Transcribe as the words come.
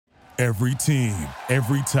Every team,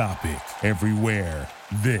 every topic, everywhere.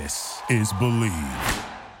 This is Believe.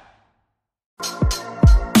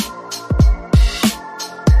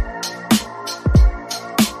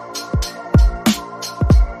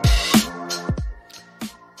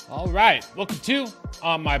 All right, welcome to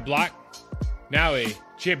On My Block, now a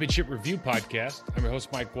championship review podcast. I'm your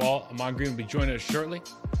host, Mike Wall. Amon Green will be joining us shortly.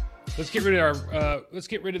 Let's get rid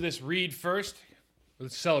of this read first.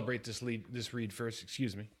 Let's celebrate this read first.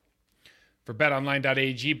 Excuse me. For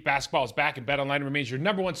BetOnline.ag, basketball is back, and BetOnline remains your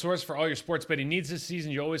number one source for all your sports betting needs this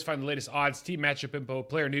season. You'll always find the latest odds, team matchup info,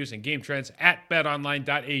 player news, and game trends at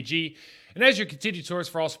BetOnline.ag. And as your continued source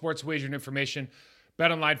for all sports wagering information,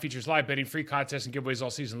 BetOnline features live betting, free contests, and giveaways all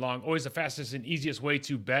season long. Always the fastest and easiest way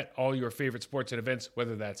to bet all your favorite sports and events,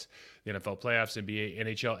 whether that's the NFL playoffs, NBA,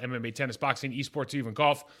 NHL, MMA, tennis, boxing, esports, or even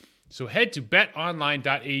golf. So head to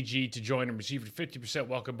betonline.ag to join and receive your 50%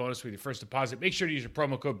 welcome bonus with your first deposit. Make sure to use your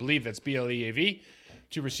promo code BELIEVE, that's BLEAV,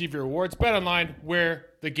 to receive your rewards. BetOnline, where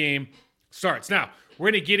the game starts. Now,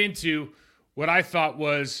 we're going to get into what I thought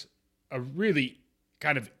was a really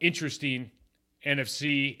kind of interesting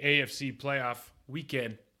NFC, AFC playoff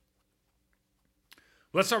weekend.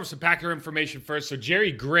 Let's start with some Packer information first. So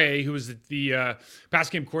Jerry Gray, who was the pass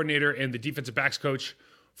game coordinator and the defensive backs coach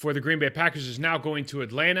for the Green Bay Packers, is now going to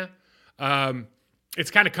Atlanta.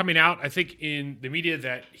 It's kind of coming out, I think, in the media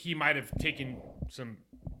that he might have taken some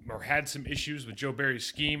or had some issues with Joe Barry's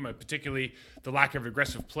scheme, particularly the lack of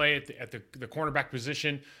aggressive play at the cornerback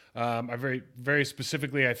position. Very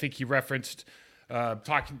specifically, I think he referenced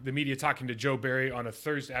the media talking to Joe Barry on a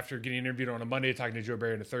Thursday after getting interviewed on a Monday, talking to Joe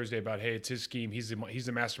Barry on a Thursday about, hey, it's his scheme. He's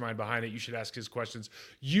the mastermind behind it. You should ask his questions.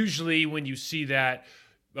 Usually, when you see that,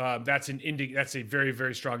 that's a very,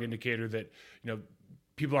 very strong indicator that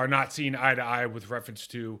people are not seeing eye to eye with reference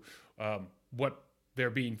to what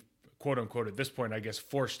they're being, quote unquote, at this point, I guess,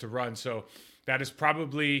 forced to run. So that is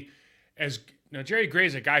probably Jerry Gray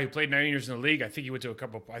is a guy who played 9 years in the league. I think he went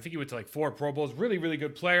to like 4 Pro Bowls. Really, really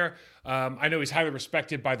good player. I know he's highly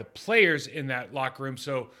respected by the players in that locker room.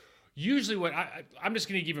 So usually, what I'm just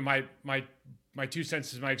going to give you my 2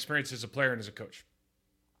 cents as my experience as a player and as a coach.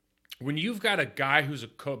 When you've got a guy who's a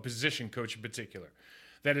position coach in particular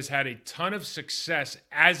that has had a ton of success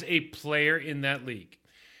as a player in that league,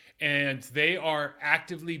 and they are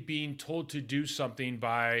actively being told to do something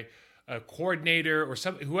by a coordinator or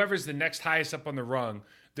whoever's the next highest up on the rung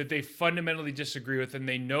that they fundamentally disagree with, and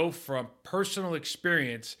they know from personal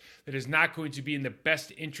experience that is not going to be in the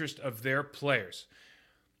best interest of their players,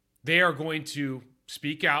 they are going to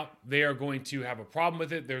speak out. They are going to have a problem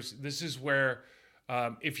with it. This is where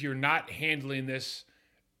if you're not handling this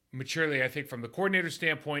maturely, I think from the coordinator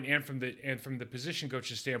standpoint and from the position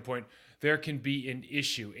coach's standpoint, there can be an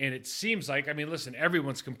issue. And it seems like, listen,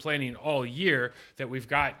 everyone's complaining all year that we've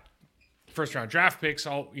got first round draft picks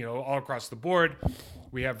all across the board.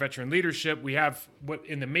 We have veteran leadership. We have what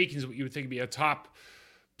in the makings what you would think would be a top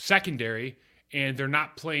secondary, and they're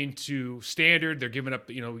not playing to standard. They're giving up.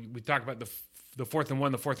 We talk about the 4th and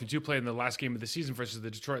 1, the 4th and 2 play in the last game of the season versus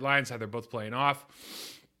the Detroit Lions, how they're both playing off.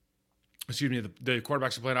 The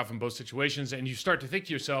quarterbacks are playing off in both situations, and you start to think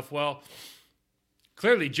to yourself, well,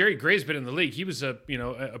 clearly Jerry Gray's been in the league. He was a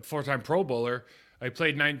 4-time Pro Bowler. He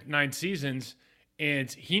played nine seasons, and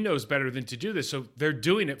he knows better than to do this. So they're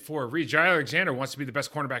doing it for a reason. Jair Alexander wants to be the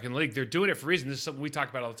best cornerback in the league. They're doing it for a reason. This is something we talk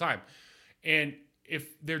about all the time. And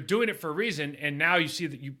if they're doing it for a reason, and now you see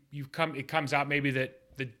that it comes out maybe that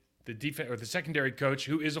the defense or the secondary coach,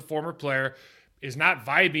 who is a former player, is not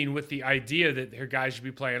vibing with the idea that their guys should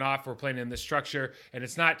be playing off or playing in this structure, and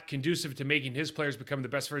it's not conducive to making his players become the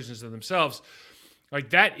best versions of themselves.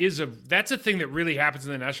 Like that's a thing that really happens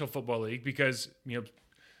in the National Football League, because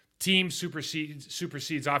team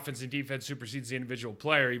supersedes offense, and defense supersedes the individual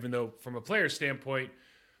player. Even though from a player standpoint,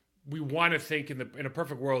 we want to think in a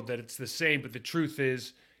perfect world that it's the same, but the truth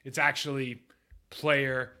is it's actually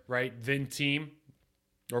player then team,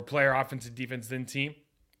 or player offense and defense then team.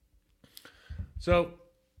 So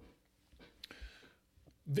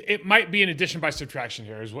it might be an addition by subtraction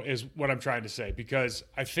here is what I'm trying to say, because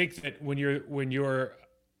I think that when you're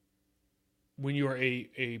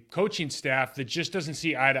a coaching staff that just doesn't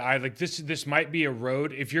see eye to eye, like this might be a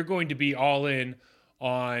road. If you're going to be all in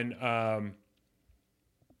on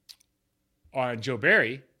Joe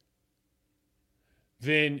Barry,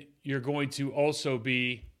 then you're going to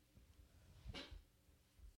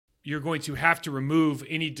have to remove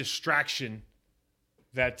any distraction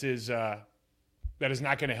that is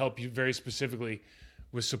not going to help you very specifically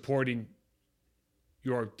with supporting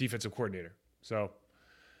your defensive coordinator. So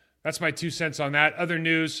that's my 2 cents on that. Other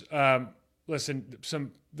news, listen,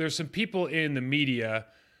 there's some people in the media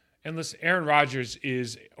And listen, Aaron Rodgers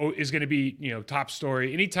is going to be, top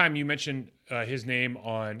story. Anytime you mention his name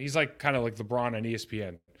he's like kind of like LeBron on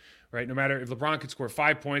ESPN, right? No matter if LeBron could score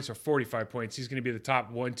 5 points or 45 points, he's going to be the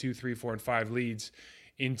top 1, 2, 3, 4, and 5 leads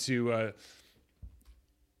into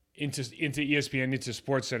ESPN, into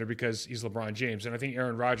SportsCenter because he's LeBron James. And I think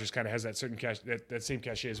Aaron Rodgers kind of has that certain that same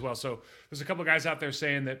cachet as well. So there's a couple of guys out there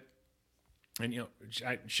saying that. And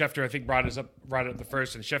Schefter, I think, brought it up the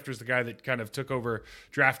first, and Schefter's the guy that kind of took over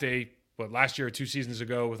draft day, last year or 2 seasons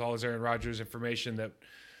ago, with all his Aaron Rodgers information that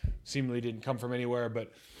seemingly didn't come from anywhere.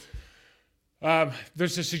 But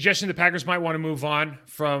there's a suggestion the Packers might want to move on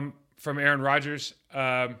from Aaron Rodgers.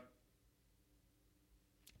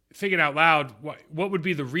 Thinking out loud, what would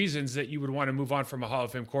be the reasons that you would want to move on from a Hall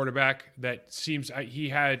of Fame quarterback that seems he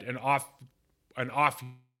had an off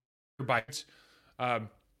bite?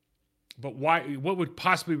 But why? What would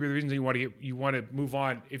possibly be the reason that you want to move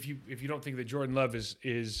on if you don't think that Jordan Love is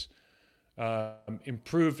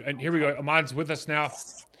improved? And here we go. Amon's with us now.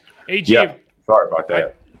 AJ, yeah, sorry about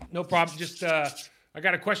that. No problem. Just I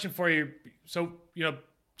got a question for you. So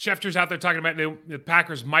Schefter's out there talking about the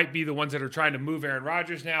Packers might be the ones that are trying to move Aaron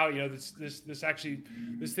Rodgers now. This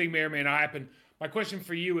thing may or may not happen. My question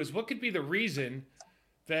for you is, what could be the reason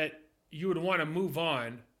that you would want to move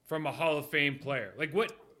on from a Hall of Fame player?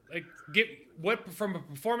 What from a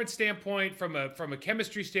performance standpoint, from a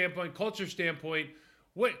chemistry standpoint, culture standpoint,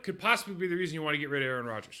 what could possibly be the reason you want to get rid of Aaron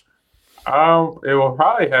Rodgers? It will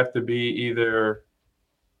probably have to be either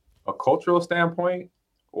a cultural standpoint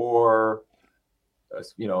or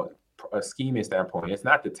a scheming standpoint. It's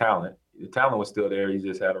not the talent. The talent was still there. He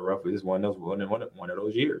just had one of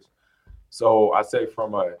those years. So I say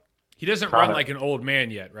he doesn't run like an old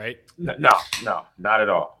man yet, right? No, not at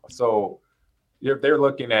all. So they're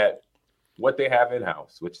looking at what they have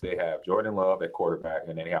in-house, which they have Jordan Love at quarterback,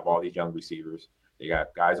 and then they have all these young receivers. They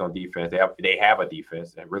got guys on defense. They have a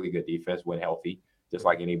defense, a really good defense when healthy, just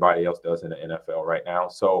like anybody else does in the NFL right now.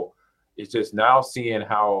 So it's just now seeing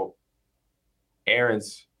how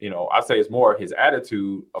Aaron's, I say it's more his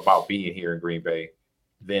attitude about being here in Green Bay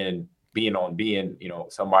than being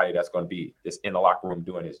somebody that's going to be just in the locker room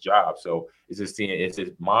doing his job. So it's just seeing it's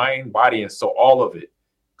his mind, body, and so all of it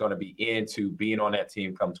going to be into being on that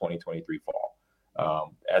team come 2023 fall.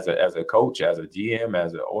 As a coach, as a GM,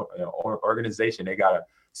 as an organization, they got to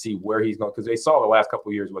see where he's going, because they saw the last couple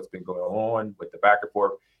of years what's been going on with the back and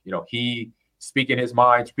forth. He speaking his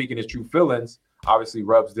mind, speaking his true feelings, obviously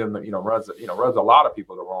rubs a lot of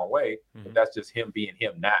people the wrong way. Mm-hmm. But that's just him being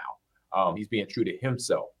him now. He's being true to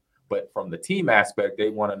himself. But from the team aspect, they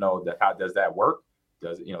want to know that how does that work?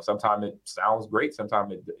 Does sometimes it sounds great,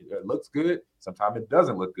 sometimes it looks good, sometimes it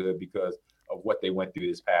doesn't look good because of what they went through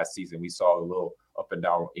this past season. We saw a little up and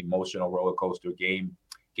down emotional roller coaster game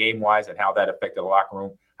wise, and how that affected the locker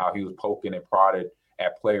room, how he was poking and prodded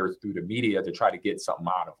at players through the media to try to get something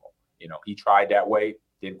out of them. He tried that way,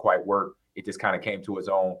 didn't quite work. It just kind of came to his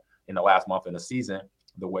own in the last month of the season,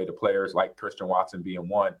 the way the players like Christian Watson being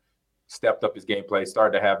one stepped up his gameplay,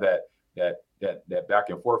 started to have that back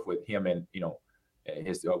and forth with him and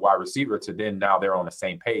his wide receiver, to then now they're on the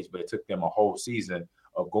same page. But it took them a whole season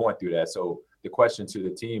of going through that. So the question to the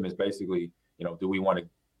team is basically, do we want to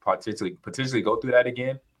potentially go through that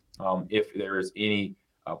again? If there is any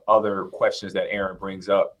other questions that Aaron brings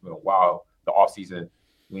up while the offseason,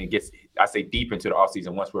 when it gets, I say deep into the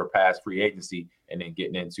offseason, once we're past free agency and then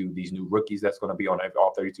getting into these new rookies that's going to be on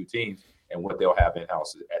all 32 teams and what they'll have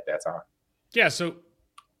in-house at that time. Yeah. So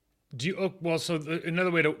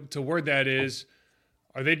another way to word that is,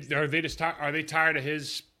 are they tired of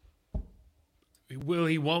his will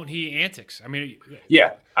he, won't he antics? I mean,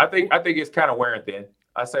 yeah, I think it's kind of wearing thin.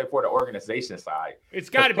 I say for the organization side, it's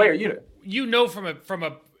got to be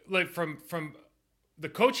from the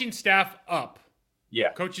coaching staff up.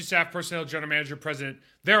 Yeah, coaching staff, personnel, general manager, president,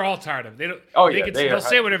 they're all tired of it. They don't. They'll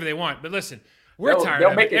say whatever they want, but listen, we're tired.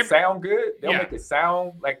 They'll make it sound good. They'll make it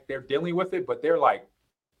sound like they're dealing with it, but they're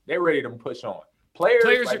ready to push on. Players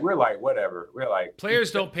we're like, whatever. We're like,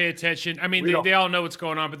 players don't pay attention. I mean, they all know what's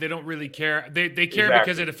going on, but they don't really care. They care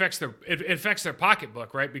because it affects their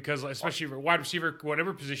pocketbook, right? Because especially for wide receiver,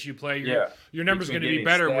 whatever position you play, your number's going to be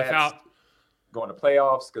better without going to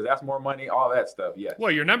playoffs, because that's more money, all that stuff. Yeah. Well,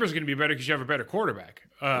 your number's going to be better because you have a better quarterback,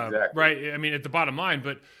 right? I mean, at the bottom line,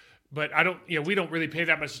 but we don't really pay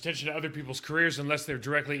that much attention to other people's careers unless they're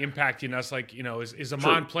directly impacting us. Like, is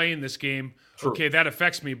Amon playing this game? True. Okay, that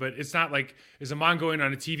affects me, but it's not like, is Amon going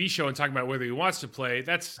on a TV show and talking about whether he wants to play?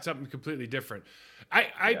 That's something completely different.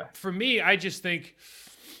 For me, I just think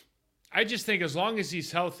as long as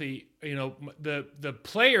he's healthy, the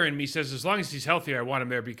player in me says as long as he's healthy, I want him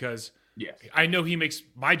there because Yes. I know he makes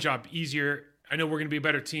my job easier. I know we're going to be a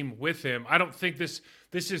better team with him. I don't think this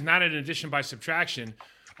is not an addition by subtraction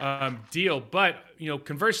deal. But,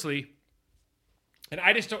 conversely, and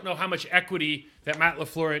I just don't know how much equity that Matt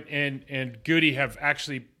LaFleur and Goody have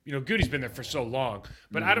actually, Goody's been there for so long,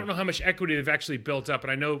 but I don't know how much equity they've actually built up.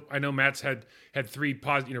 And I know Matt's had 3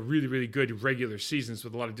 positive, really, really good regular seasons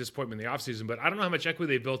with a lot of disappointment in the offseason, but I don't know how much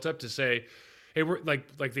equity they built up to say, hey, we're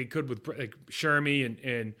like they could with like Shermy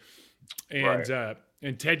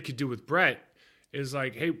and Ted could do with Brett, is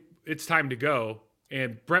like, hey, it's time to go.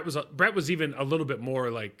 And Brett was even a little bit more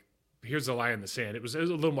like, here's the line in the sand. It was a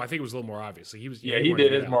little more. I think it was a little more obvious. He was. Yeah, he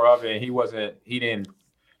did his more of it. He didn't.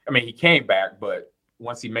 I mean, he came back, but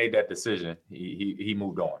once he made that decision, he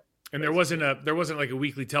moved on. And there wasn't like a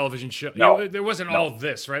weekly television show. No, there wasn't all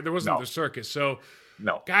this, right? There wasn't the circus. So,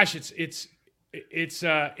 gosh, it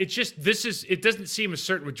doesn't seem as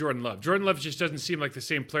certain with Jordan Love. Jordan Love just doesn't seem like the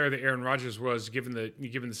same player that Aaron Rodgers was given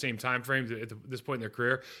the same time frame at this point in their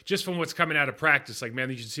career. Just from what's coming out of practice, like, man,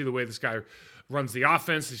 you should see the way this guy runs the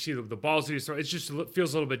offense. You see the balls that he's throwing. It just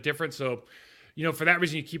feels a little bit different. So, for that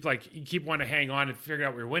reason, you keep wanting to hang on and figure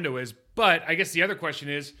out where your window is. But I guess the other question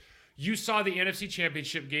is, you saw the NFC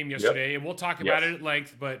Championship game yesterday, and we'll talk about it at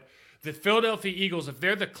length. But the Philadelphia Eagles, if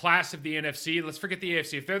they're the class of the NFC, let's forget the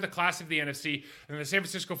AFC. If they're the class of the NFC, and the San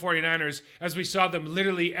Francisco 49ers, as we saw them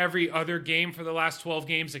literally every other game for the last 12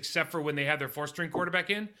 games, except for when they had their 4th-string quarterback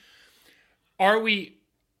in,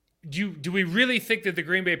 do we really think that the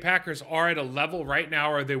Green Bay Packers are at a level right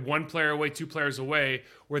now, or are they 1 player away, 2 players away,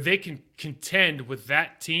 where they can contend with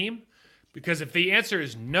that team? Because if the answer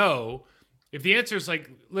is no, if the answer is like,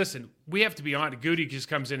 listen, we have to be honest, Goody just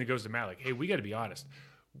comes in and goes to Matt like, hey, we got to be honest.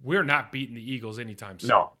 We're not beating the Eagles anytime soon.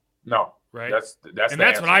 No. Right? That's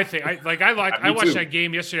what I think. I watched that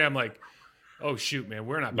game yesterday. I'm like, oh shoot, man,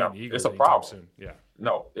 we're not beating the Eagles anytime problem. Soon. Yeah.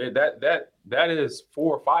 No, that is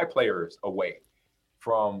 4 or 5 players away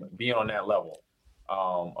from being on that level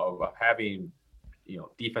of having,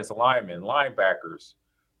 defensive linemen, linebackers,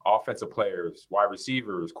 offensive players, wide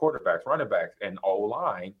receivers, quarterbacks, running backs, and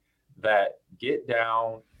O-line that get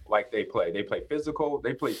down like they play. They play physical.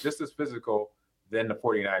 They play just as physical than the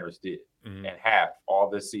 49ers did and have all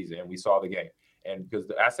this season. And we saw the game. And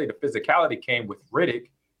because I say the physicality came with Riddick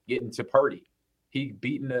getting to Purdy. He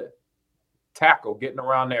beating the tackle, getting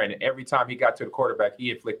around there. And every time he got to the quarterback, he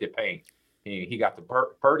inflicted pain. He got to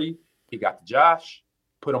Purdy. He got to Josh.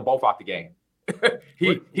 Put them both out the game.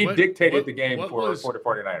 he dictated the game for the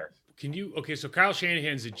 49ers. So Kyle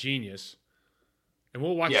Shanahan's a genius. And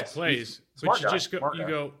we'll watch the plays. But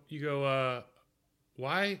you go,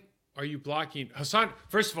 why are you blocking Hassan?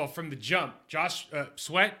 First of all, from the jump, Josh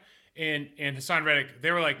Sweat and Hassan Reddick,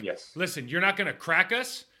 they were like, listen, you're not going to crack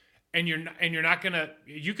us, and you're not going to.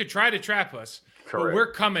 You could try to trap us, but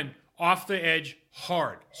we're coming off the edge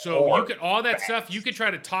hard. So you could all that stuff. You could try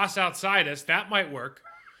to toss outside us. That might work.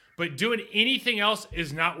 But doing anything else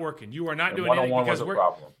is not working. You are not doing anything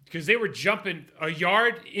because they were jumping a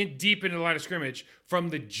yard deep into the line of scrimmage from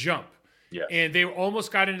the jump. Yes. And they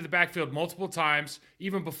almost got into the backfield multiple times,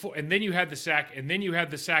 even before. And then you had the sack,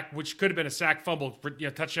 which could have been a sack fumble,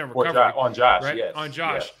 touchdown recovery on Josh. Right? Yes. On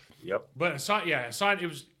Josh. Yes. Yep. But Hassan, it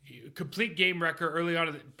was a complete game wrecker early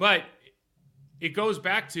on. But it goes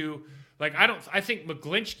back to I think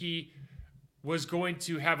McGlinchey was going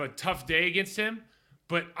to have a tough day against him.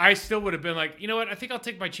 But I still would have been like, you know what? I think I'll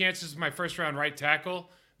take my chances with my 1st-round right tackle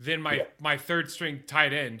than my 3rd-string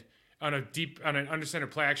tight end on an under center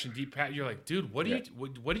play action deep pass. You're like, dude, what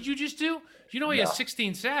did you just do? He has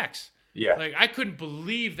 16 sacks. Yeah. Like, I couldn't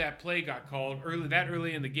believe that play got called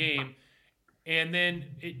early in the game. And then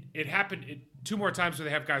it happened 2 more times where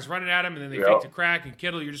they have guys running at him, and then they fake the crack, and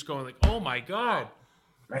Kittle, you're just going like, oh my God.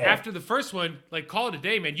 Man. After the first one, call it a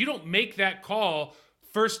day, man. You don't make that call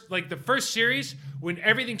the first series when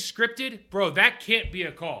everything's scripted, bro. That can't be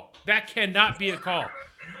a call. That cannot be a call.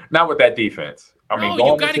 Not with that defense.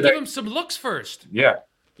 You got to give them some looks first. Yeah.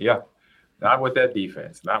 Not with that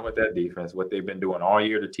defense. What they've been doing all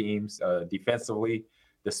year, the teams defensively,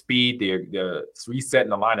 the speed, the resetting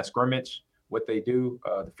the line of scrimmage, what they do,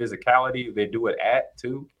 the physicality, they do it at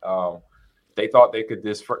too. They thought they could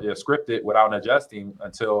just script it without adjusting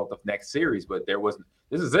until the next series, but there wasn't.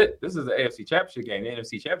 This is it. This is the AFC Championship game, the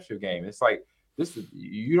NFC Championship game. It's like this is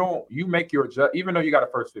you make your adjust, even though you got a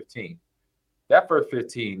first 15. That first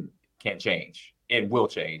 15 can change and will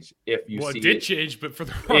change if you see it. Well, it did change, but for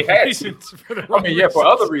the wrong reasons. For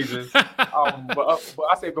other reasons. But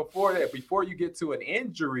I say before that, before you get to an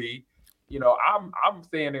injury, I'm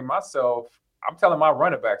saying to myself, I'm telling my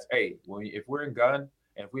running backs, hey, if we're in gun,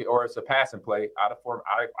 And or it's a passing play out of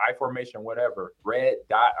I formation, whatever, red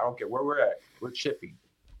dot, I don't care where we're at, we're chipping.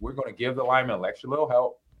 We're going to give the lineman an extra little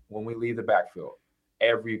help when we leave the backfield.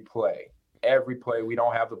 Every play, we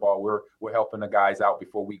don't have the ball. We're helping the guys out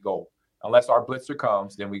before we go. Unless our blitzer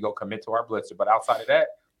comes, then we go commit to our blitzer. But outside of that,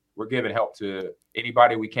 we're giving help to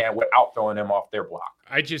anybody we can without throwing them off their block.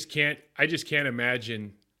 I just can't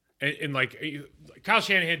imagine. And like Kyle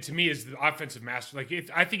Shanahan to me is the offensive master. Like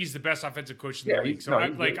I think he's the best offensive coach in the league. So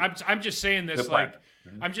I'm just saying this like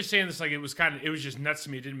I'm just saying this like it was just nuts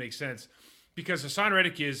to me. It didn't make sense because Hassan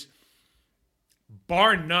Reddick is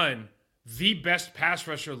bar none the best pass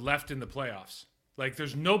rusher left in the playoffs. Like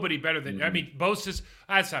there's nobody better than I mean Bosa's.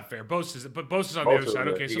 That's not fair. Bosa's on the other side.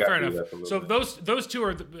 Okay, so fair enough. So those two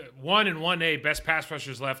are the 1 and 1A best pass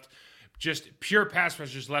rushers left, just pure pass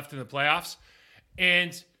rushers left in the playoffs,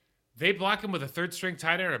 and they block him with a third string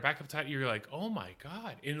tight end or a backup tight end. You're like, oh my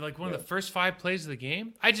god! In like one of the first 5 plays of the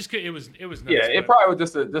game, I just could. It was nuts. Yeah, it probably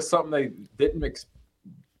was just something they didn't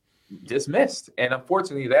just missed, and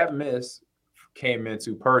unfortunately that miss came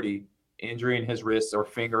into Purdy injuring his wrist or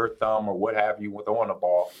finger or thumb or what have you with on the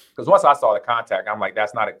ball. Because once I saw the contact, I'm like,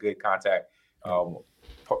 that's not a good contact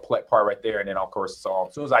part right there. And then of course,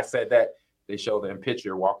 as soon as I said that, they showed him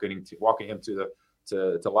picture walking him to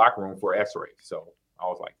the locker room for X-ray. So I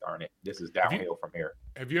was like, darn it, this is downhill from here.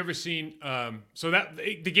 Have you ever seen? So that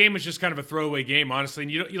the game was just kind of a throwaway game, honestly,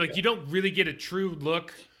 and you don't really get a true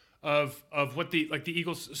look of what the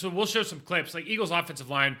Eagles. So we'll show some clips. Like Eagles'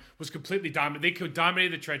 offensive line was completely dominant. They could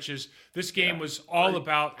dominate the trenches. This game was all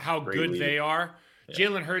about how good they are. Yeah.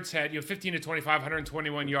 Jalen Hurts had 15 to 25,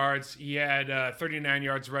 121 yards. He had 39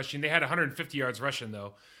 yards rushing. They had 150 yards rushing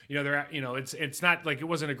though. It's not like it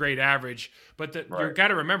wasn't a great average, but you got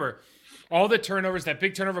to remember all the turnovers. That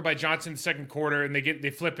big turnover by Johnson in the second quarter, and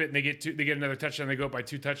they flip it and they get another touchdown. They go up by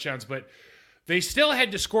 2 touchdowns, but they still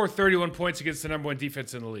had to score 31 points against the number 1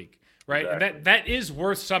 defense in the league, right? Exactly. And that is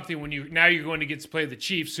worth something when you're going to get to play the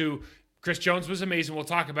Chiefs, who Chris Jones was amazing. We'll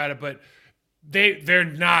talk about it, but they're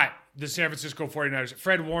not the San Francisco 49ers.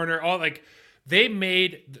 Fred Warner, they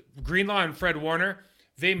made Greenlaw and Fred Warner,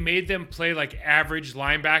 they made them play like average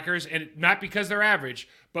linebackers, and not because they're average,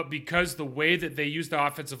 but because the way that they use the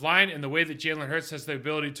offensive line and the way that Jalen Hurts has the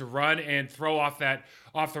ability to run and throw off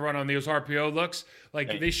the run on those RPO looks,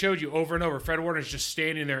 they showed you over and over. Fred Warner's just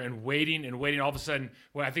standing there and waiting. All of a sudden,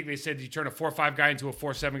 I think they said you turn a 4-5 guy into a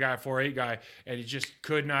 4-7 guy, a 4-8 guy, and he just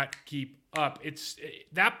could not keep up. It's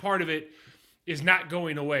that part of it is not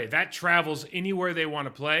going away. That travels anywhere they want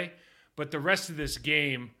to play, but the rest of this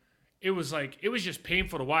game, it was just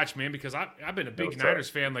painful to watch, man, because I've been a big Niners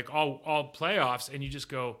fan like all playoffs, and you just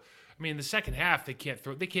go, I mean, the second half they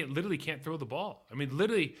literally can't throw the ball. I mean,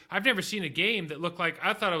 literally, I've never seen a game that looked like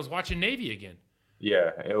I thought I was watching Navy again. Yeah,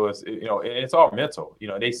 it was, it's all mental.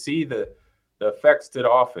 They see the effects to the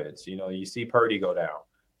offense. You see Purdy go down,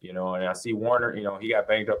 and I see Warner, he got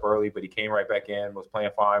banged up early, but he came right back in, was playing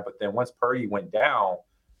fine. But then once Purdy went down,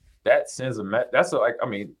 that sends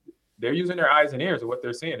they're using their eyes and ears of what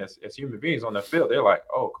they're seeing as human beings on the field. They're like,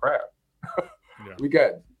 oh, crap. We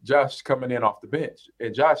got Josh coming in off the bench.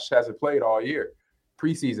 And Josh hasn't played all year,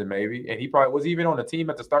 preseason maybe. And he probably was even on the team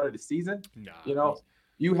at the start of the season. Nah.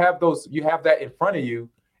 You have that in front of you.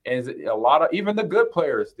 And a lot of, even the good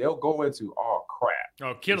players, they'll go into, oh, crap.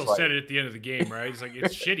 Oh, Kittle said it at the end of the game, right? He's like,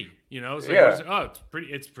 it's shitty,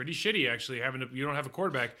 it's pretty shitty actually you don't have a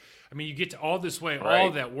quarterback. I mean, you get to all this way, all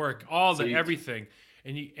that work, everything.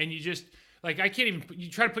 And you just like, I can't even, you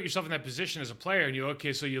try to put yourself in that position as a player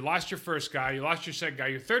and so you lost your first guy, you lost your second guy,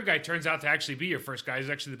 your third guy turns out to actually be your first guy. He's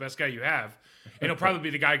actually the best guy you have. And he'll probably be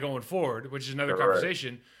the guy going forward, which is another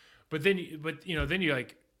conversation. But then you're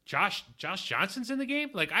like, Josh Johnson's in the game?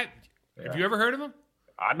 Like, have you ever heard of him?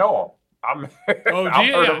 I know him. I've heard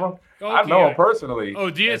of him. Okay. I know him personally.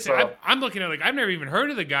 Oh, do you? I'm looking at I've never even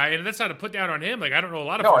heard of the guy, and that's not a put down on him. Like, I don't know a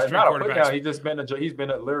lot of first string quarterbacks.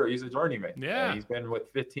 He's a journeyman. Yeah, and he's been with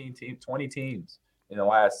 15 teams, 20 teams in the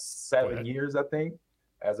last 7 years, I think,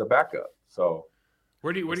 as a backup. So,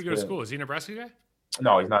 where do you go to school? Is he a Nebraska guy?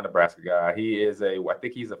 No, he's not a Nebraska guy. He is I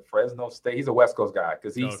think he's a Fresno State. He's a West Coast guy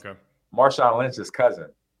because he's Marshawn Lynch's cousin.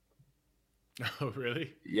 Oh,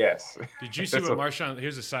 really? Yes. Did you see what Marshawn?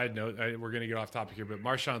 Here's a side note. We're going to get off topic here, but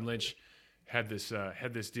Marshawn Lynch had this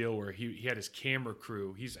deal where he had his camera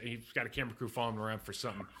crew. He's got a camera crew following him around for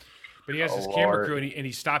something, but he has his camera crew and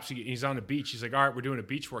he stops. He's on the beach. He's like, all right, we're doing a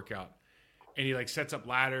beach workout, and he sets up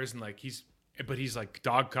ladders and he's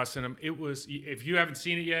dog cussing him. It was, if you haven't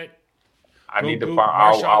seen it yet, I need to find.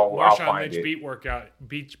 I'll find Lynch it.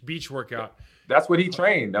 Beach workout. That's what he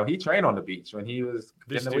trained. No, he trained on the beach when he was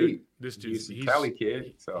in the league. This dude, he's a Cali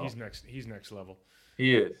kid. So he's next level.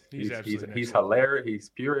 He is. He's hilarious. He's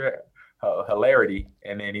pure hilarity,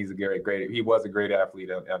 and then he's a great. He was a great athlete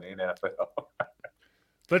in the NFL.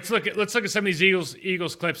 Let's look at some of these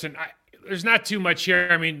Eagles clips, and there's not too much here.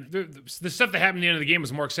 I mean, the stuff that happened at the end of the game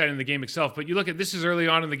was more exciting than the game itself. But you look at this is early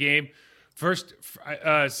on in the game,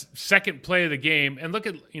 second play of the game, and look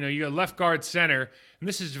at you got left guard center, and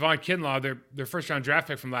this is Javon Kinlaw, their first round draft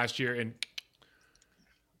pick from last year, and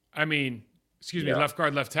I mean, left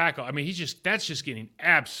guard, left tackle. I mean, that's just getting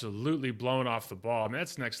absolutely blown off the ball. I mean,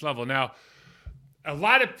 that's next level. Now, a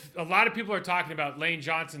lot of people are talking about Lane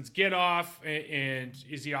Johnson's get off and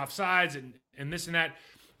is he offsides and this and that.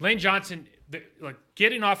 Lane Johnson,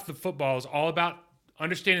 getting off the football is all about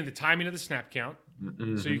understanding the timing of the snap count.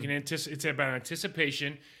 Mm-hmm. So you can it's about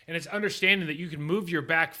anticipation, and it's understanding that you can move your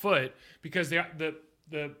back foot because the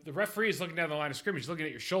referee is looking down the line of scrimmage, looking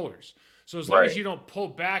at your shoulders. So as long as you don't pull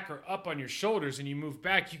back or up on your shoulders and you move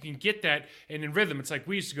back, you can get that and in rhythm. It's like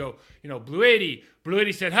we used to go, Blue 80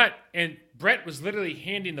 said Hut, and Brett was literally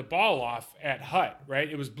handing the ball off at Hut, right?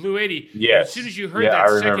 It was Blue 80. Yes. As soon as you heard that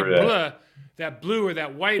second that blue or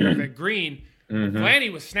that white or that green,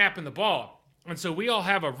 Vlanny was snapping the ball. And so we all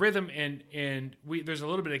have a rhythm and there's a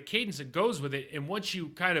little bit of cadence that goes with it. And once you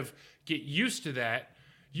kind of get used to that,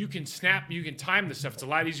 you can time the stuff. It's a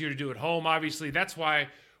lot easier to do at home, obviously. That's why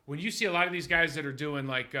when you see a lot of these guys that are doing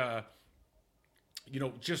like,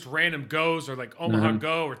 just random goes or like Omaha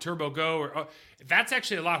go or Turbo go, that's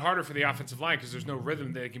actually a lot harder for the offensive line because there's no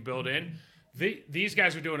rhythm they can build in. These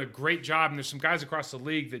guys are doing a great job, and there's some guys across the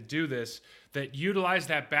league that do this, that utilize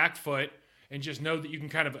that back foot and just know that you can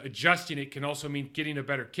kind of adjusting it can also mean getting a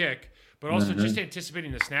better kick, but also just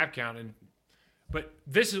anticipating the snap count. But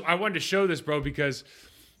I wanted to show this, bro, because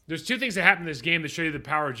there's two things that happen in this game that show you the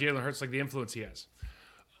power of Jalen Hurts, like the influence he has.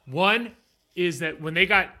 One is that when they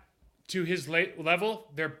got to his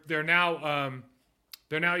level, they're now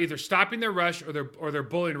either stopping their rush or they're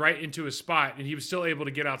bullying right into his spot, and he was still able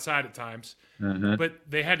to get outside at times. But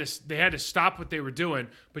they had to stop what they were doing.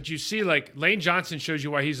 But you see, like Lane Johnson shows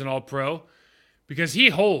you why he's an All-Pro, because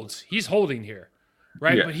he's holding here,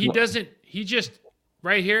 right? Yeah. But he doesn't. He just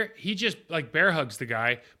right here. He just like bear hugs the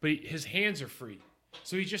guy, but his hands are free,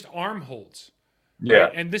 so he just arm holds. Yeah,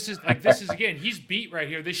 right? And this is again, he's beat right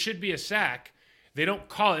here. This should be a sack. They don't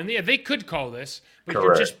call it, and they could call this, but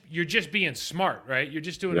you're just being smart, right? You're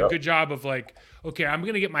just doing a good job of like, okay, I'm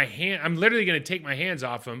gonna get my hand. I'm literally gonna take my hands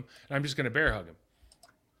off him, and I'm just gonna bear hug him.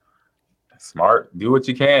 Smart. Do what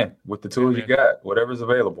you can with the tools you got. Whatever's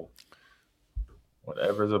available.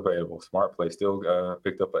 Smart play. Still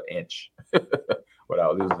picked up an inch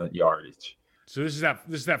without losing yardage. So this is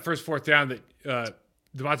that first fourth down that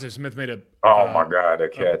Devontae Smith made a. Oh my God, a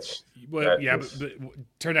catch! But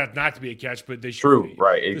turned out not to be a catch. But they true,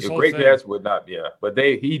 right? A great catch would not, But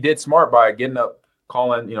he did smart by getting up,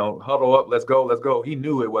 calling, huddle up, let's go. He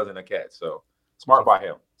knew it wasn't a catch, so smart by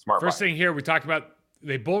him. First thing here, we talked about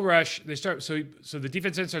they bull rush. They start so the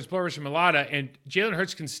defense end starts bull rushing Mulata, and Jalen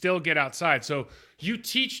Hurts can still get outside. So you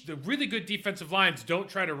teach the really good defensive lines don't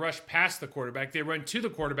try to rush past the quarterback. They run to the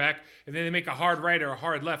quarterback, and then they make a hard right or a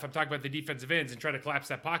hard left. I'm talking about the defensive ends and try to collapse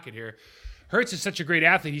that pocket here. Hurts is such a great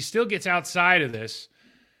athlete. He still gets outside of this,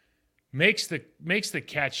 makes the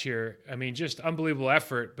catch here. I mean, just unbelievable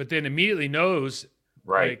effort. But then immediately knows,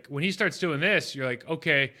 like when he starts doing this, you're like,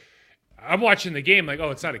 okay. I'm watching the game like,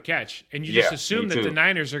 oh, it's not a catch. And you just assume that the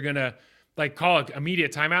Niners are going to like call an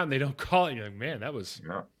immediate timeout, and they don't call it. You're like, man, that was.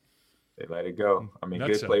 No, they let it go. I mean,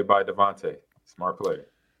 good play by Devontae. Smart play.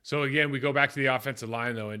 So, again, we go back to the offensive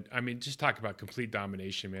line, though. And, I mean, just talk about complete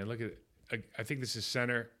domination, man. Look at I think this is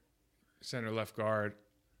center left guard.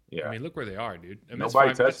 Yeah. I mean, look where they are, dude. And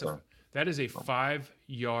nobody touched them. That is a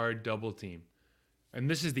 5-yard double team. And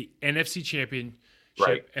this is the NFC Championship.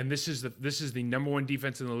 Right. And this is the number one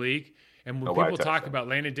defense in the league. And when people talk about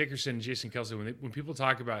Landon Dickerson and Jason Kelce, when people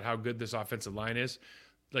talk about how good this offensive line is,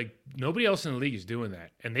 like nobody else in the league is doing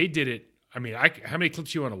that. And they did it. I mean, how many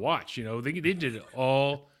clips you want to watch? They did it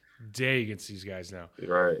all day against these guys now.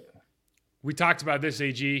 Right. We talked about this,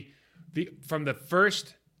 AG. From the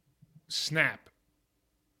first snap,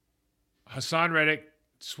 Hassan Reddick,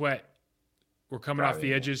 Sweat were coming off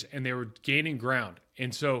the edges, and they were gaining ground.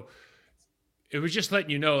 And so it was just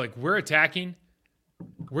letting you know, like, we're attacking.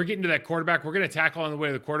 We're getting to that quarterback. We're going to tackle on the way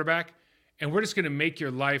to the quarterback, and we're just going to make your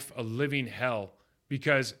life a living hell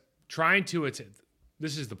because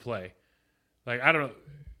this is the play. Like, I don't know.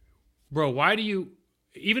 Bro, why do you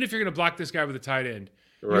 – even if you're going to block this guy with a tight end,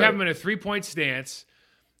 you have him in a 3-point stance.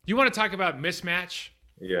 You want to talk about mismatch?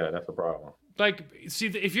 Yeah, that's a problem. Like, see,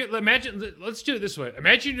 if you imagine – let's do it this way.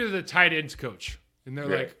 Imagine you're the tight ends coach, and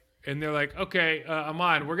they're like, okay,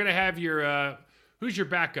 Amon, we're going to have your Who's your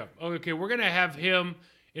backup? Oh, okay, we're gonna have him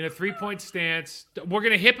in a 3-point stance. We're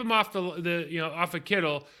gonna hip him off off of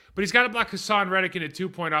Kittle, but he's got to block Hassan Reddick in a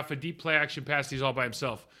 2-point off a deep play action pass. He's all by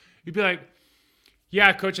himself. You'd be like,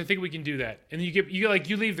 yeah, coach, I think we can do that. And then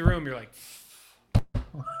you leave the room. You're like,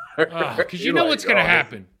 because you know what's gonna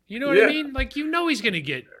happen. You know what I mean? Like he's gonna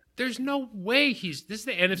get. There's no way this is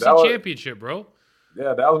the NFC Championship, bro.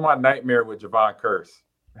 Yeah, that was my nightmare with Javon Curse,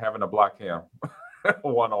 having to block him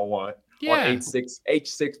one-on-one on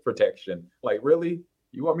H6 protection. Like, really?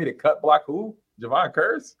 You want me to cut block who? Javon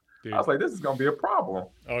Curse? Dude. I was like, this is going to be a problem.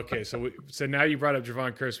 Okay, so now you brought up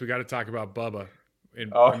Javon Curse. We got to talk about Bubba.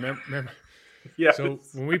 And remember? Yeah. So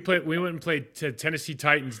when we went and played Tennessee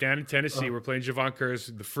Titans down in Tennessee. We're playing Javon Curse,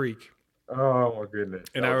 the freak. Oh my goodness!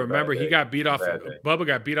 And I remember he got beat off. Bubba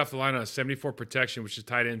got beat off the line on a 74 protection, which is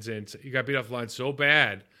tight ends in. He got beat off the line so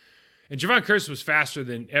bad. And Javon Curse was faster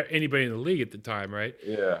than anybody in the league at the time, right?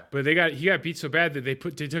 Yeah. But he got beat so bad that they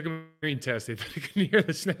took him a green test. They thought he couldn't hear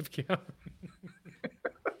the snap count.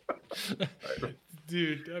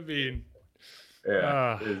 Dude, I mean,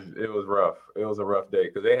 yeah, it was rough. It was a rough day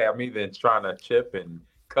because they had me then trying to chip and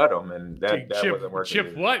cut them, and that wasn't working. Chip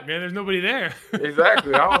either. What, man? There's nobody there.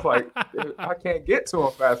 Exactly. I was like, I can't get to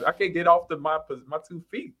him fast. I can't get off my 2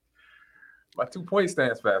 feet, my 2-point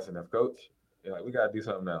stance fast enough, coach. You're like, we got to do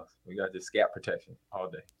something else. We got to just scat protection all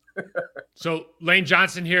day. So Lane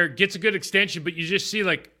Johnson here gets a good extension, but you just see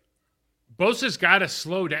like Bosa's got to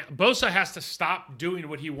slow down. Bosa has to stop doing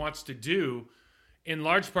what he wants to do, in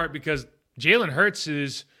large part because Jalen Hurts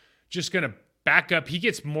is just going to back up. He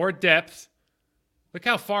gets more depth. Look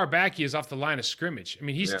how far back he is off the line of scrimmage. I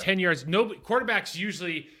mean, he's 10 yards. Quarterbacks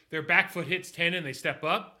usually their back foot hits 10 and they step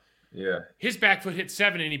up. Yeah. His back foot hit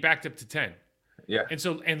 7 and he backed up to 10. Yeah.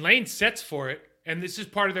 And Lane sets for it. And this is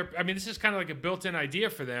part of this is kind of like a built-in idea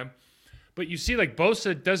for them. But you see, like,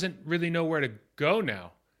 Bosa doesn't really know where to go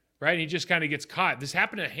now, right? And he just kind of gets caught. This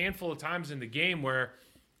happened a handful of times in the game where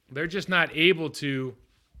they're just not able to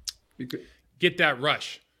get that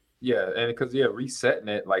rush. Yeah, and because, resetting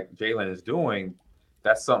it like Jalen is doing,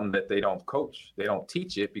 that's something that they don't coach. They don't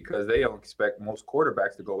teach it because they don't expect most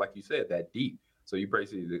quarterbacks to go, like you said, that deep. So you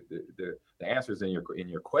basically the answers in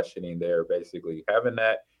your questioning there, basically having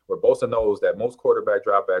that where Bosa knows that most quarterback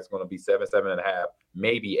dropbacks are going to be 7, 7.5,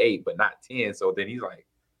 maybe 8, but not 10. So then he's like,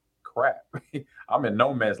 crap, I'm in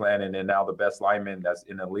no man's land, and then now the best lineman that's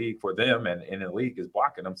in the league for them and in the league is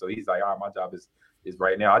blocking them. So he's like, all right, my job is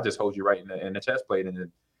right now. I just hold you right in the chest plate and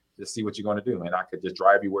then just see what you're going to do, and I could just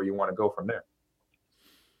drive you where you want to go from there.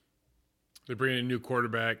 They're bringing a new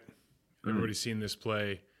quarterback. Everybody's seen this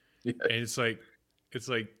play, and it's like,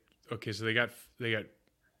 okay, so they got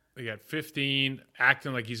 15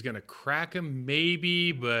 acting like he's gonna crack him,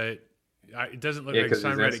 maybe, but it doesn't look like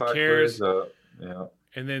Hassan Reddick cares.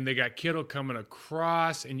 And then they got Kittle coming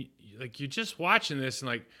across, and you're just watching this, and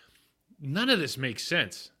like none of this makes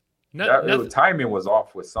sense. The timing was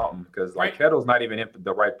off with something because Kittle's not even in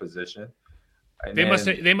the right position. And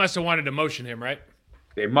they must have wanted to motion him, right?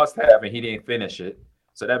 They must have, and he didn't finish it.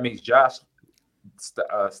 So that means Josh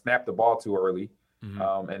snapped the ball too early,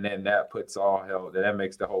 and then that puts all hell. That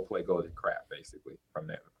makes the whole play go to crap, basically, from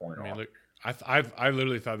that point on. Look, I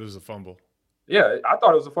literally thought this was a fumble. Yeah, I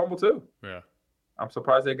thought it was a fumble too. Yeah, I'm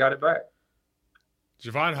surprised they got it back.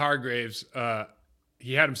 Javon Hargraves,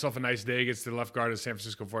 he had himself a nice day against the left guard of the San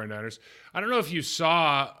Francisco 49ers. I don't know if you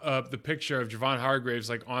saw the picture of Javon Hargraves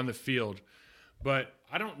like on the field, but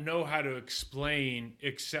I don't know how to explain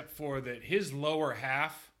except for that his lower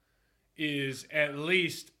half is at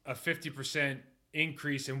least a 50%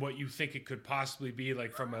 increase in what you think it could possibly be,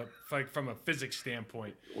 like from a physics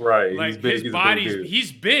standpoint. Right. Like he's big, his body,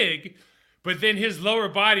 he's big, but then his lower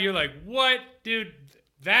body, you're like, what, dude?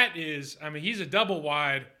 That is, I mean, he's a double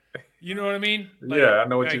wide. You know what I mean? Like, yeah, I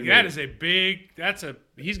know what you mean. That is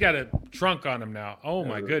he's got a trunk on him now. Oh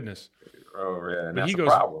my goodness. Oh yeah, and that's a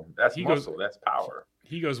problem. That's muscle. That's power.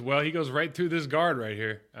 He goes right through this guard right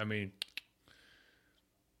here. I mean,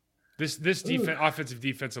 this offensive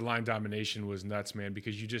defensive line domination was nuts, man,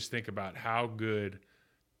 because you just think about how good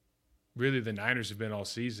really the Niners have been all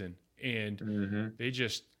season. And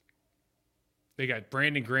they got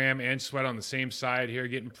Brandon Graham and Sweat on the same side here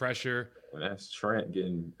getting pressure. And that's Trent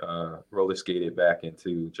getting roller skated back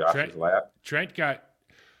into Josh's lap. Trent's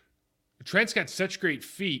got such great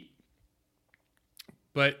feet,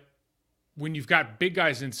 but when you've got big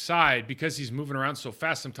guys inside, because he's moving around so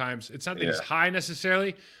fast sometimes, it's not that he's high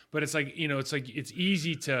necessarily, but it's like, it's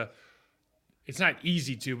easy to – it's not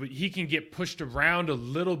easy to, but he can get pushed around a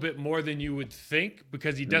little bit more than you would think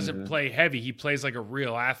because he doesn't play heavy. He plays like a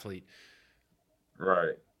real athlete.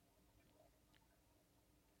 Right.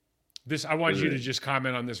 I want you to just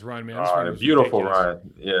comment on this run, man. This Oh, run a was beautiful ridiculous.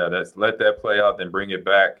 run. Yeah, let that play out, then bring it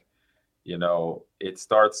back. It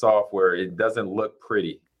starts off where it doesn't look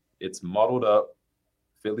pretty. It's muddled up.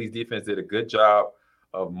 Philly's defense did a good job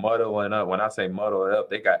of muddling up. When I say muddle up,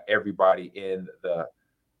 they got everybody in the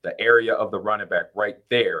area of the running back right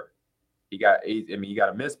there. He got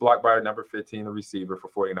a missed block by number 15, the receiver for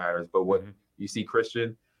 49ers. But what you see,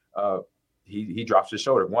 Christian, he drops his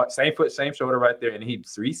shoulder. Same foot, same shoulder right there, and he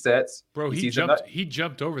resets. Bro, he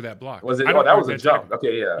jumped over that block. Was it? Oh, that was a jump.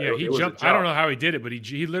 Okay, yeah. Yeah, he jumped. I don't know how he did it, but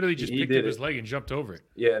he literally just picked up his leg and jumped over it.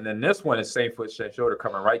 Yeah, and then this one is same foot, same shoulder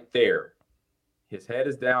coming right there. His head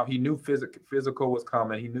is down. He knew physical was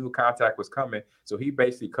coming. He knew contact was coming. So he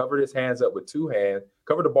basically covered his hands up with two hands,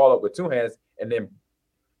 covered the ball up with two hands, and then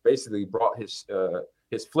basically brought his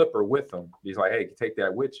flipper with him. He's like, hey, take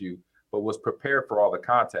that with you, but was prepared for all the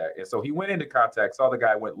contact. And so he went into contact, saw the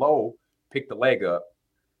guy went low, picked the leg up.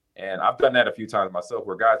 And I've done that a few times myself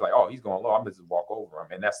where guys like, oh, he's going low, I'm just walk over him.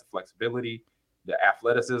 And that's the flexibility, the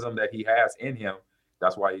athleticism that he has in him.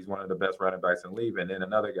 That's why he's one of the best running backs in the league. And then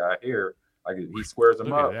another guy here, like he squares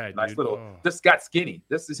him up. That, nice dude. little. This got skinny.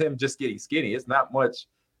 This is him just getting skinny. It's not much.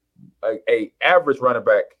 A average running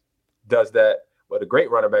back does that, but a great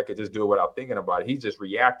running back could just do it without thinking about it. He's just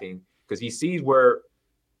reacting because he sees where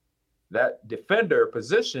that defender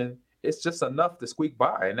position. It's just enough to squeak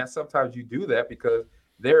by, and that's sometimes you do that because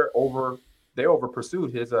they over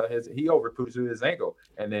pursued his ankle,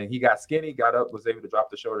 and then he got skinny, got up, was able to drop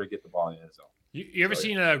the shoulder and get the ball in the end zone. You ever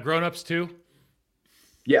seen Grown Ups 2?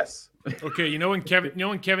 Yes. Okay, you know when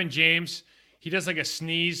Kevin James, he does like a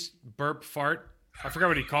sneeze, burp, fart. I forgot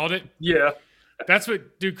what he called it. Yeah. That's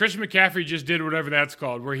what Christian McCaffrey just did, whatever that's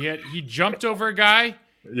called, where he jumped over a guy.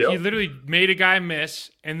 Yep. He literally made a guy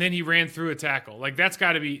miss, and then he ran through a tackle. Like that's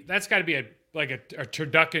got to be a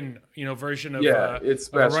turducken, version of it's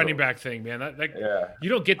a running back thing, man. You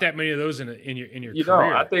don't get that many of those in your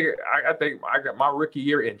career. I think I got my rookie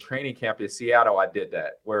year in training camp in Seattle. I did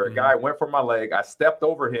that where a guy went for my leg. I stepped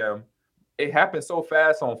over him. It happened so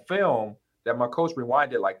fast on film that my coach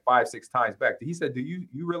rewinded like 5-6 times back. He said, "Do you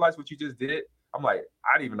realize what you just did?" I'm like,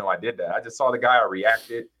 I didn't even know I did that. I just saw the guy. I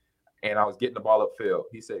reacted, and I was getting the ball upfield.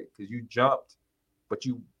 He said, "Because you jumped, but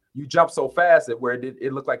you jumped so fast that where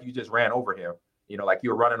it looked like you just ran over him. Like you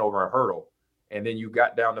were running over a hurdle, and then you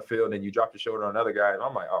got down the field and you dropped your shoulder on another guy." And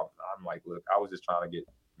I'm like, look, I was just trying to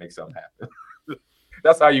make something happen.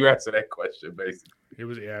 That's how you answer that question,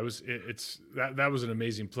 basically. That was an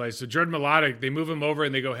amazing play. So Jordan Mailata, they move him over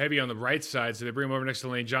and they go heavy on the right side. So they bring him over next to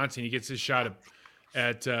Lane Johnson. He gets his shot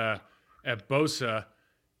at Bosa.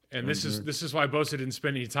 And this is why Bosa didn't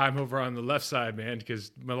spend any time over on the left side, man,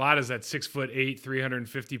 because Mailata's that 6'8",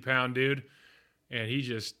 350-pound dude, and he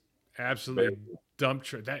just absolutely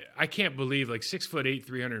dumped that. I can't believe 6'8",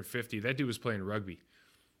 350. That dude was playing rugby.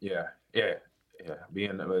 Yeah.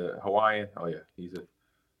 Being Hawaiian, oh yeah,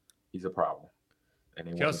 he's a problem.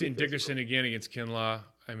 And Kelsey and Dickerson again against Kinlaw.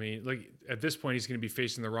 I mean, at this point, he's going to be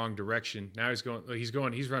facing the wrong direction. Now he's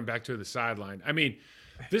run back to the sideline. I mean.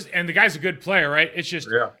 And the guy's a good player, right? It's just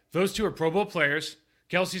those two are Pro Bowl players.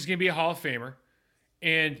 Kelsey's going to be a Hall of Famer,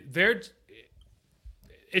 and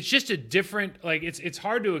it's just a different. It's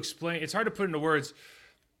hard to explain. It's hard to put into words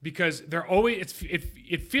because they're always.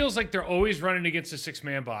 It feels like they're always running against a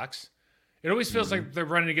 6-man box. It always feels like they're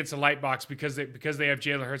running against a light box because they have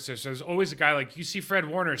Jalen Hurts there. So there's always a guy like you see Fred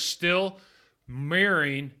Warner still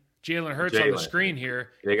mirroring Jalen Hurts on the screen here,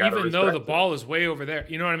 even though the ball is way over there.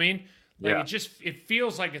 You know what I mean? It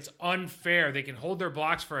feels like it's unfair. They can hold their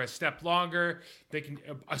blocks for a step longer. They can,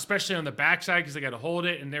 especially on the backside, because they got to hold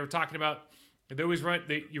it. And they were talking about they always run.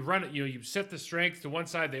 You set the strength to one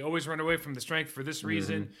side. They always run away from the strength for this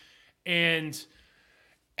reason. And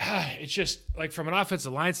it's just from an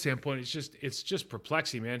offensive line standpoint, it's just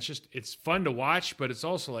perplexing, man. It's fun to watch, but it's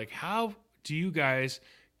also how do you guys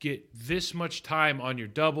get this much time on your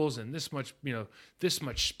doubles and this much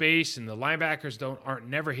space, and the linebackers aren't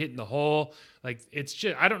never hitting the hole. It's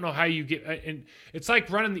just, I don't know how you get, and it's like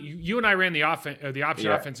running you and I ran the offense or the option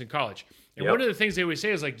offense in college. And one of the things they always say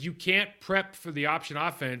is you can't prep for the option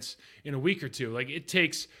offense in a week or two. It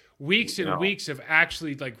takes weeks and weeks of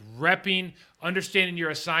actually repping, understanding your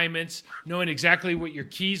assignments, knowing exactly what your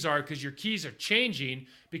keys are, because your keys are changing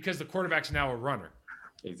because the quarterback's now a runner.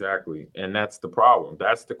 Exactly, and that's the problem.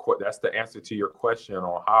 That's the answer to your question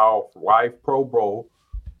on why Pro Bowl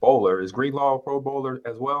bowler is Greenlaw a Pro Bowler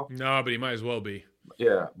as well? No, but he might as well be.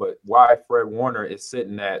 Yeah, but why Fred Warner is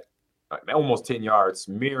sitting at almost 10 yards,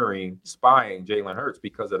 spying Jalen Hurts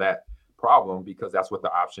because of that problem? Because that's what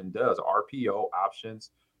the option does. RPO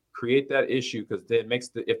options create that issue because then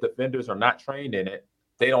if defenders are not trained in it,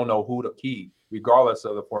 they don't know who to key, regardless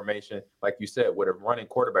of the formation. Like you said, with a running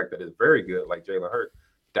quarterback that is very good, like Jalen Hurts,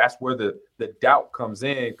 that's where the doubt comes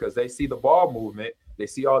in because they see the ball movement, they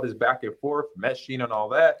see all this back and forth, meshing and all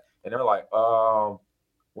that, and they're like,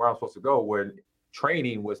 where I'm supposed to go? When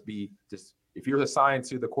training was be just if you're assigned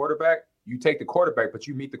to the quarterback, you take the quarterback, but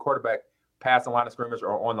you meet the quarterback past the line of scrimmage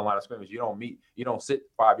or on the line of scrimmage. You don't sit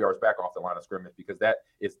 5 yards back off the line of scrimmage because that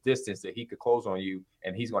is distance that he could close on you,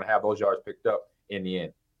 and he's going to have those yards picked up in the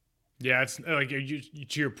end. Yeah, it's like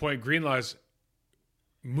to your point, Greenlaw's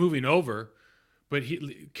moving over, but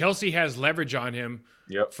Kelsey has leverage on him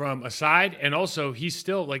from a side, and also he's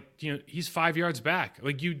still he's 5 yards back.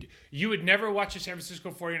 Like you would never watch the San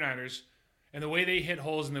Francisco 49ers and the way they hit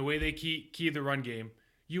holes and the way they key the run game.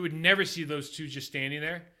 You would never see those two just standing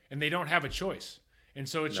there, and they don't have a choice. And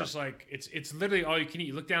so it's just like it's literally all you can eat.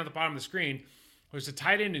 You look down at the bottom of the screen, there's a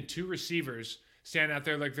tight end and two receivers standing out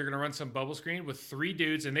there like they're going to run some bubble screen with three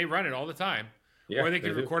dudes, and they run it all the time. Yeah, or they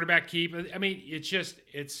give a quarterback keep. I mean,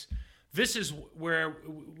 this is where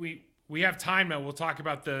we have time now. We'll talk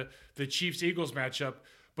about the Chiefs-Eagles matchup,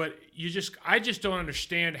 but I just don't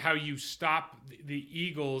understand how you stop the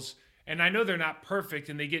Eagles. And I know they're not perfect,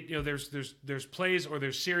 and they get there's plays or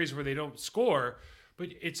there's series where they don't score, but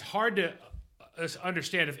it's hard to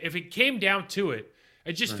understand if it came down to it.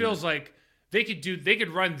 It just feels like they could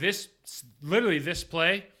run this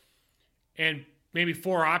play, and maybe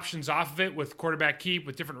four options off of it with quarterback keep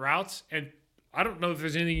with different routes, and I don't know if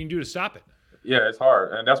there's anything you can do to stop it. Yeah, it's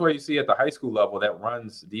hard. And that's what you see at the high school level that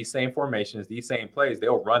runs these same formations, these same plays.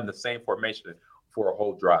 They'll run the same formation for a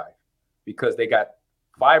whole drive because they got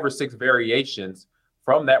 5 or 6 variations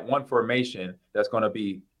from that one formation that's going to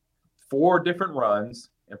be 4 different runs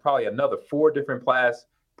and probably another 4 different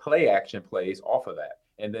play action plays off of that.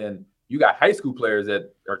 And then you got high school players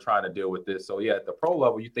that are trying to deal with this. So, yeah, at the pro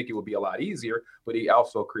level, you think it would be a lot easier, but he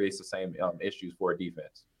also creates the same issues for a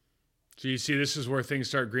defense. So you see, this is where things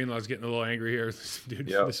start. Greenlaw's getting a little angry here. Dude,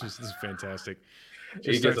 this is fantastic.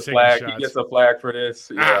 He gets a flag. He gets a flag for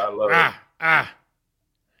this. Yeah, I love it.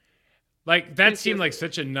 Like, that seemed like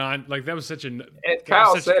such a that was such a. And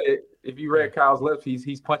Kyle said it. If you read Kyle's lips,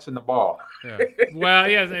 he's punching the ball. Yeah. Well,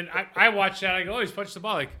 yeah, and I watched that. I go, he's punched the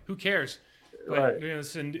ball. Like, who cares? But, right.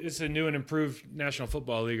 It's a new and improved National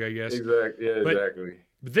Football League, I guess. Exactly. Yeah, exactly.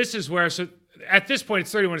 But this is where, so at this point,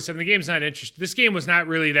 it's 31-7. The game's not interesting. This game was not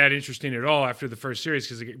really that interesting at all after the first series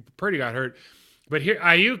because Purdy got hurt. But here,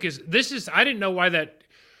 Ayuk I didn't know why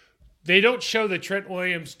they don't show the Trent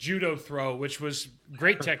Williams judo throw, which was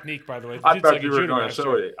great technique, by the way. I thought you were going to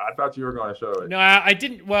show it. No, I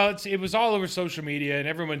didn't. Well, it was all over social media and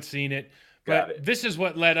everyone's seen it. But this is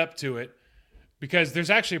what led up to it because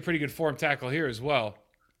there's actually a pretty good form tackle here as well.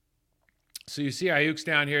 So you see Ayuk's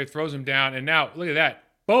down here, throws him down, and now look at that.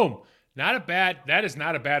 Boom. That is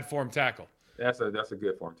not a bad form tackle. That's a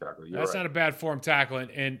good form tackle. That's not a bad form tackle.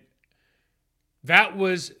 And that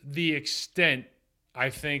was the extent, I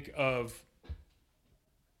think, of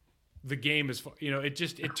the game.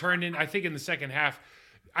 It turned in, I think, in the second half.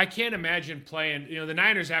 I can't imagine playing, the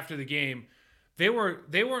Niners after the game, they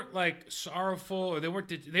weren't like sorrowful or they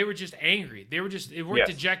were just angry. They weren't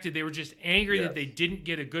dejected. They were just angry that they didn't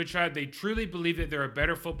get a good shot. They truly believe that they're a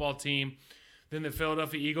better football team than the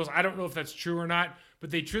Philadelphia Eagles. I don't know if that's true or not, but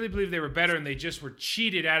they truly believe they were better and they just were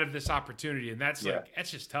cheated out of this opportunity. And that's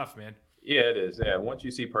just tough, man. Yeah, it is. Yeah, once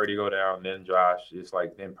you see Purdy go down, then Josh, it's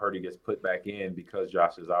like then Purdy gets put back in because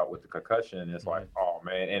Josh is out with the concussion. It's like, oh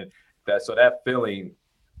man, and that feeling,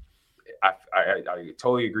 I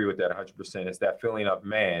totally agree with that 100%. It's that feeling of,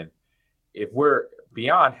 man, if we're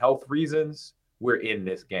beyond health reasons, we're in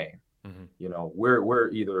this game. Mm-hmm. We're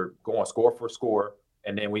either going score for score,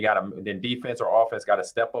 and then then defense or offense got to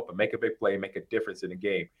step up and make a big play, make a difference in the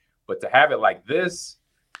game. But to have it like this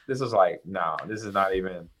is like, nah, this is not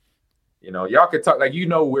even. Y'all could talk like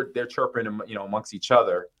they're chirping amongst each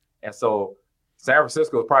other, and so San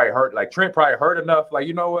Francisco probably hurt. Like Trent probably hurt enough. Like,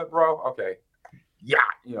 you know what, bro? Okay, yeah,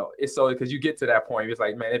 it's so because you get to that point, it's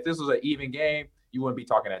like, man, if this was an even game, you wouldn't be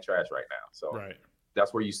talking that trash right now. So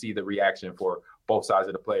that's where you see the reaction for both sides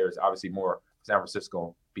of the players. Obviously, more San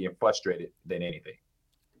Francisco being frustrated than anything.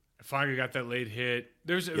 Finally got that late hit.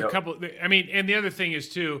 There's a couple. I mean, and the other thing is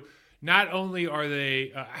too. Not only are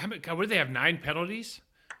they, what do they have? 9 penalties.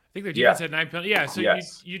 I think their defense had 9 penalties. Yeah, so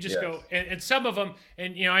you just go, and some of them,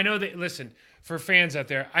 and I know that. Listen, for fans out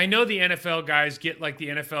there, I know the NFL guys get like the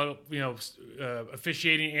NFL,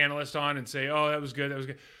 officiating analyst on and say, "Oh, that was good, that was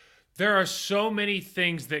good." There are so many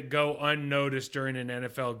things that go unnoticed during an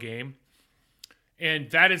NFL game,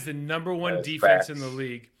 and that is the number one defense in the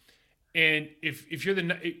league. And if you're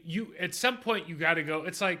at some point you got to go.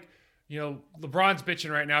 It's like LeBron's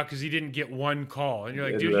bitching right now because he didn't get one call. And you're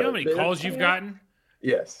like, Yeah, dude, you know how many calls you've gotten?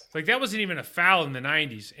 Yes. Like, that wasn't even a foul in the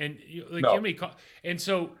 90s. And you know how many and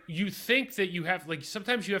so you think that you have, like,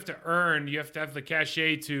 sometimes you have to have the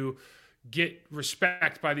cachet to get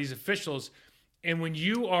respect by these officials. And when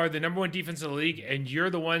you are the number one defense in the league and you're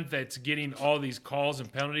the one that's getting all these calls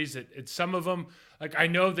and penalties, at some of them, like, I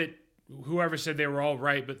know that whoever said they were all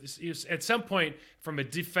right, but at some point from a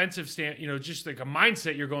defensive just like a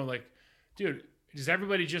mindset, you're going like, dude, does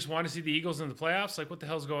everybody just want to see the Eagles in the playoffs? Like, what the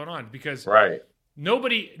hell's going on? Because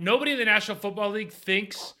nobody in the National Football League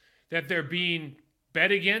thinks that they're being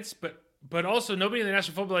bet against, but also nobody in the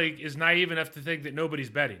National Football League is naive enough to think that nobody's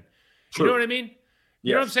betting. True. You know what I mean? You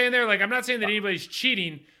Yes. know what I'm saying there? Like, I'm not saying that anybody's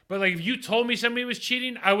cheating, but like, if you told me somebody was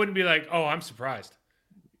cheating, I wouldn't be like, oh, I'm surprised.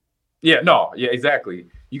 Yeah, no, yeah, exactly.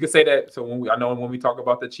 You could say that. So when we talk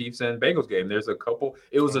about the Chiefs and Bengals game, there's a couple.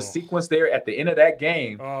 It was a sequence there at the end of that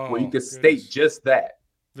game where you could state just that.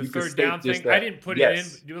 The third down thing, I didn't put it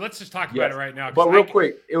in. Let's just talk about it right now. But real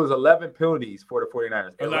quick, it was 11 penalties for the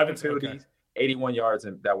 49ers. 11 penalties, 81 yards,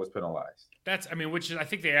 and that was penalized. Which is, I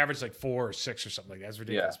think they averaged like 4 or 6 or something like that. That's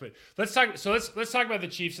ridiculous. Yeah. But let's talk. So let's talk about the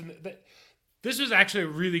Chiefs. And this was actually a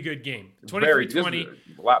really good game.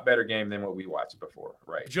 23-20. A lot better game than what we watched before,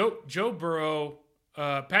 right? Joe Burrow,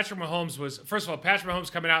 Patrick Mahomes was, first of all, Patrick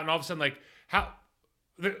Mahomes coming out and all of a sudden, like,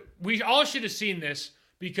 we all should have seen this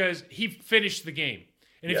because he finished the game.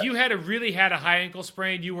 And if you had a high ankle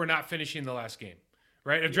sprain, you were not finishing the last game,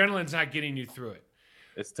 right? Adrenaline's not getting you through it.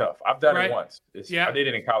 It's tough. I've done it once. I did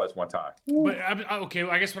it in college one time. But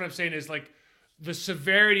I guess what I'm saying is, like, the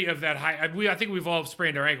severity of that high. I think we've all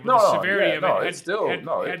sprained our ankle. But the severity of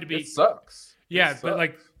it had to be. It sucks. Yeah, but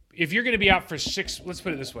like, if you're going to be out for 6, let's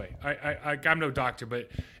put it this way. I'm no doctor, but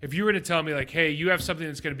if you were to tell me, like, hey, you have something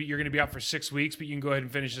you're going to be out for 6 weeks, but you can go ahead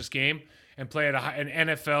and finish this game and play at an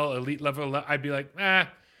NFL elite level, I'd be like,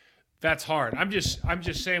 that's hard. I'm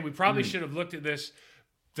just saying we probably should have looked at this.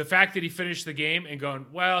 The fact that he finished the game and going,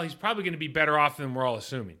 well, he's probably going to be better off than we're all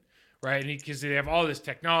assuming, right? And because they have all this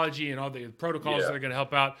technology and all the protocols that are going to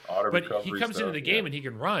help out. But he comes into the game and he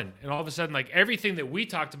can run. And all of a sudden, like, everything that we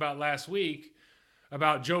talked about last week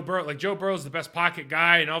about Joe Burrow, like, Joe Burrow's the best pocket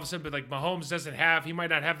guy, and all of a sudden, but like, Mahomes he might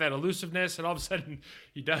not have that elusiveness, and all of a sudden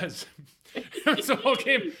he does. It's the whole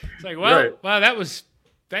game. It's like, wow,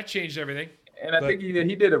 that changed everything. And I think he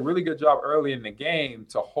did a really good job early in the game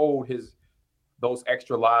to hold those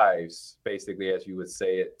extra lives, basically, as you would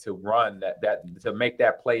say it, to run that to make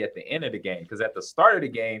that play at the end of the game. Because at the start of the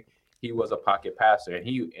game, he was a pocket passer, and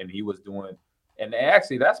he was doing, and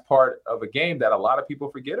actually that's part of a game that a lot of people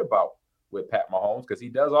forget about with Pat Mahomes, because he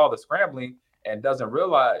does all the scrambling and doesn't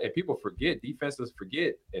realize, and people forget, defenses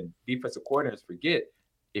forget, and defensive coordinators forget.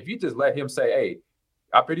 If you just let him say, hey,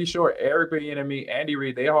 I'm pretty sure Eric Bieniemy, Andy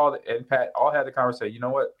Reid, and Pat all had the conversation. You know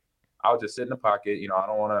what? I'll just sit in the pocket. I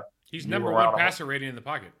don't want to. He's number one passer rating in the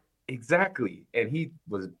pocket. Exactly. And he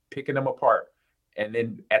was picking them apart. And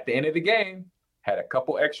then at the end of the game, had a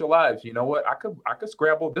couple extra lives. You know what? I could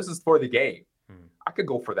scramble. This is for the game. I could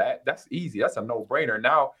go for that. That's easy. That's a no-brainer.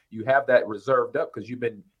 Now you have that reserved up because you've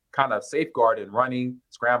been kind of safeguarded, running,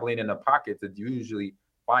 scrambling in the pocket to usually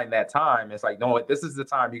find that time. It's like, no, this is the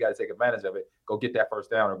time you got to take advantage of it. Go get that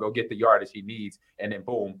first down or go get the yardage he needs. And then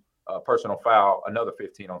boom, personal foul, another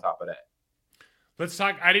 15 on top of that. Let's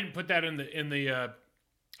talk. I didn't put that in the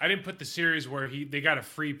I didn't put the series where they got a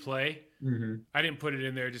free play. Mm-hmm. I didn't put it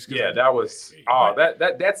in there just because. Yeah, that was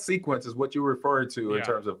that sequence is what you referred to in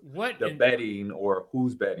terms of betting or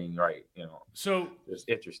who's betting, right? So it's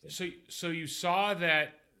interesting. So you saw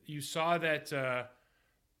that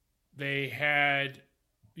they had.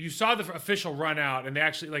 You saw the official run out, and they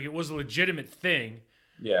actually, like, it was a legitimate thing.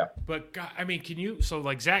 Yeah. But God, I mean,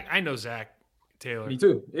 Zach? I know Zach Taylor. Me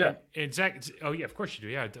too. Yeah. And Zach. Oh yeah, of course you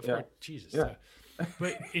do. Yeah. Jesus. Yeah.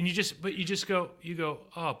 But you just go,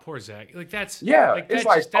 oh, poor Zach. Like, that's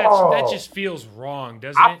that just feels wrong,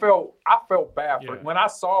 doesn't it? I felt bad for when I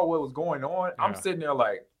saw what was going on. Yeah. I'm sitting there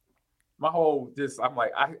like, I'm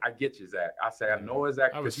like, I get you, Zach. I say, I know it's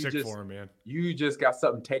Zach. I was sick for him, man. You just got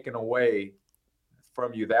something taken away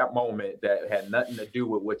from you that moment that had nothing to do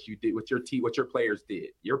with what you did, what your players did.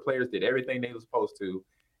 Your players did everything they were supposed to,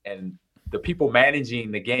 and the people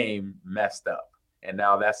managing the game messed up. And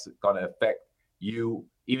now that's going to affect you,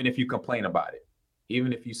 even if you complain about it,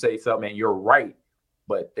 even if you say something and you're right,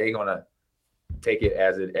 but they're going to take it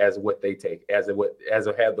as what they take, as the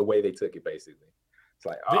way they took it, basically. It's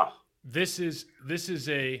like, this was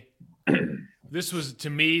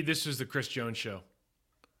the Chris Jones show.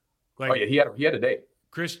 Like, he had a day.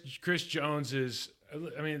 Chris Jones is.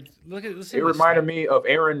 I mean, listen. It reminded me of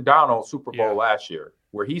Aaron Donald's Super Bowl last year.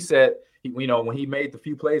 where he said, when he made the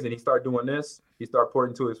few plays and he started doing this, he started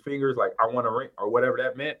pointing to his fingers like, I want a ring, or whatever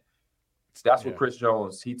that meant. That's what Chris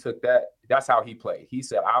Jones, he took that. That's how he played. He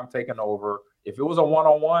said, I'm taking over. If it was a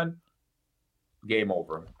one-on-one, game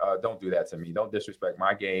over. Don't do that to me. Don't disrespect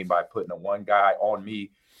my game by putting a one guy on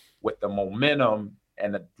me with the momentum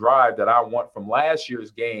and the drive that I want from last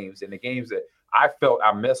year's games and the games that I felt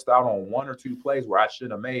I missed out on one or two plays where I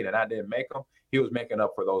should have made and I didn't make them. He was making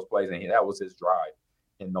up for those plays, and that was his drive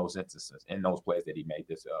in those instances, in those plays that he made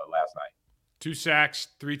this last night. 2 sacks,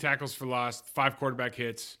 3 tackles for loss, 5 quarterback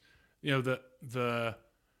hits.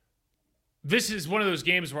 This is one of those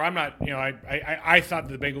games where I'm not, I thought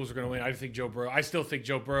that the Bengals were going to win. I still think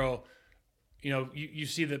Joe Burrow, you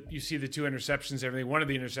see the 2 interceptions, everything. One of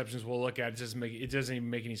the interceptions we'll look at, it doesn't even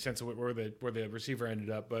make any sense of where the receiver ended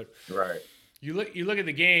up. But right, you look at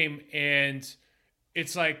the game and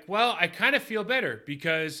it's like, well, I kind of feel better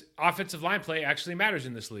because offensive line play actually matters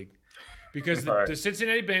in this league. Because the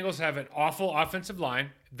Cincinnati Bengals have an awful offensive line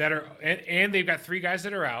and they've got 3 guys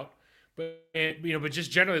that are out. But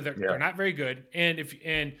just generally they're not very good.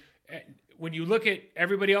 And when you look at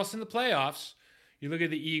everybody else in the playoffs, you look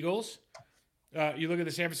at the Eagles, you look at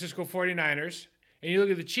the San Francisco 49ers, and you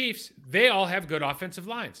look at the Chiefs, they all have good offensive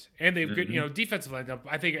lines. And they've good, defensive lines.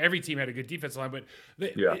 I think every team had a good defensive line, but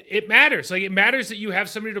it matters. Like, it matters that you have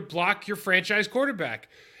somebody to block your franchise quarterback.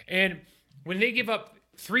 And when they give up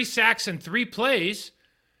 3 sacks and 3 plays,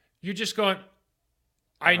 you're just going,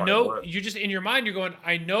 I know, you just, in your mind, you're going,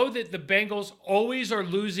 I know that the Bengals always are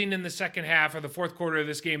losing in the second half or the fourth quarter of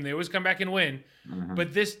this game. They always come back and win. Mm-hmm.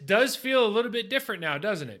 But this does feel a little bit different now,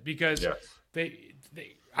 doesn't it? Because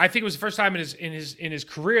I think it was the first time in his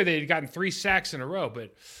career they had gotten 3 sacks in a row.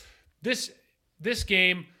 But this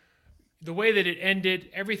game, the way that it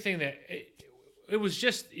ended, everything that it was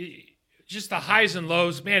just the highs and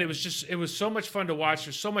lows. Man, it was so much fun to watch.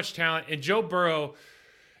 There's so much talent. And Joe Burrow,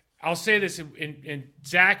 I'll say this, and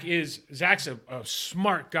Zach's a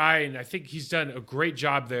smart guy, and I think he's done a great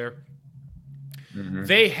job there. Mm-hmm.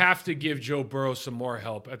 They have to give Joe Burrow some more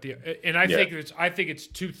help I think it's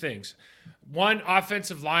 2 things. One,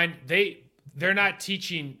 offensive line, they're not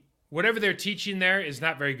teaching, whatever they're teaching there is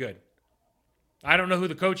not very good. I don't know who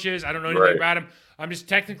the coach is. I don't know anything about him. I'm just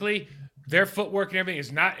technically, their footwork and everything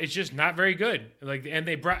it's just not very good.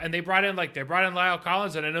 They brought in Lyle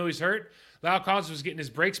Collins, and I know he's hurt. Lyle Collins was getting his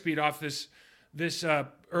break speed off this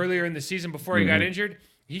earlier in the season before he got injured.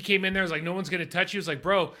 He came in there, was like, no one's going to touch you. It's like,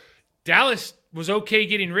 bro, Dallas was okay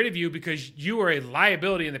getting rid of you because you were a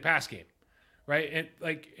liability in the pass game, right?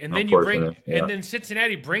 And then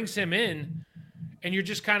Cincinnati brings him in, and you're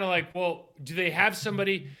just kind of like, well, do they have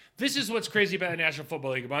somebody? This is what's crazy about the National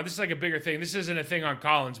Football League. This is like a bigger thing. This isn't a thing on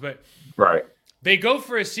Collins, but they go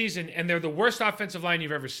for a season, and they're the worst offensive line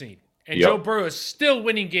you've ever seen. And Joe Burrow is still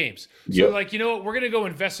winning games. So like, you know what? We're going to go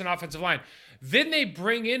invest in offensive line. Then they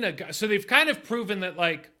bring in a guy. So they've kind of proven that,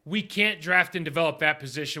 like, we can't draft and develop that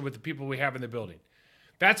position with the people we have in the building.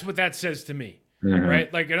 That's what that says to me,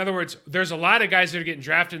 right? Like, in other words, there's a lot of guys that are getting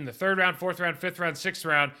drafted in the 3rd round, 4th round, 5th round, 6th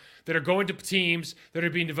round that are going to teams that are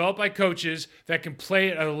being developed by coaches that can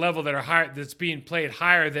play at a level that are higher, that's being played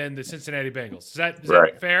higher than the Cincinnati Bengals. Is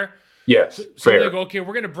that fair? Yes, so they go, okay,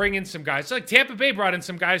 we're going to bring in some guys. So like Tampa Bay brought in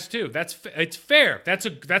some guys too. It's fair. That's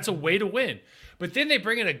a way to win. But then they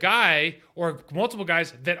bring in a guy or multiple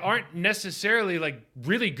guys that aren't necessarily like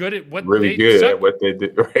really good at what they do, at what they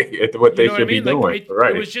did, right? At what they should be doing.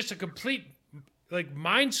 It was just a complete like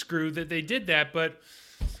mind screw that they did that. But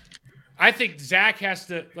I think Zach has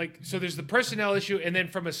to so there's the personnel issue, and then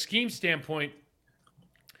from a scheme standpoint,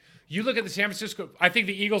 you look at the San Francisco. I think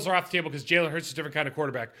the Eagles are off the table because Jalen Hurts is a different kind of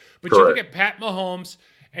quarterback. But you look at Pat Mahomes,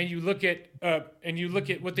 and you look at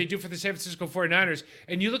what they do for the San Francisco 49ers,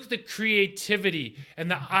 and you look at the creativity and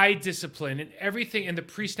the eye discipline and everything, and the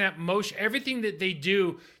pre-snap motion, everything that they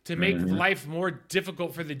do to make life more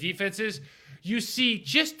difficult for the defenses. You see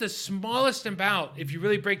just the smallest amount if you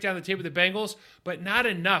really break down the tape of the Bengals, but not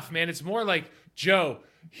enough, man. It's more like, Joe,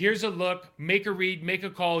 here's a look, make a read, make a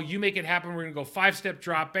call, you make it happen. We're going to go 5-step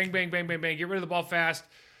drop, bang, bang, bang, bang, bang, get rid of the ball fast,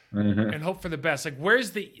 and hope for the best. Like,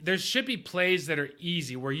 there should be plays that are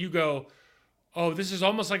easy where you go, oh, this is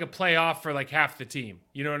almost like a playoff for like half the team.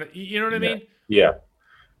 You know what I mean? Yeah.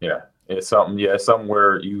 It's something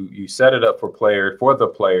where you set it up for the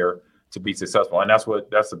player to be successful. And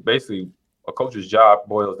that's basically a coach's job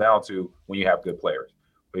boils down to when you have good players.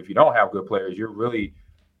 But if you don't have good players, you're really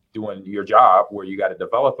doing your job where you got to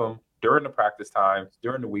develop them during the practice times,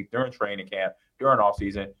 during the week, during training camp, during off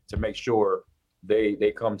season to make sure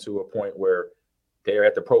they come to a point where they're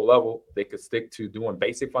at the pro level, they could stick to doing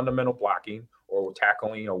basic fundamental blocking or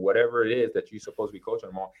tackling or whatever it is that you're supposed to be coaching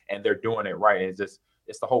them on, and they're doing it right. And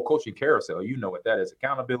it's the whole coaching carousel. You know what that is: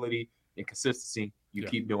 accountability and consistency. You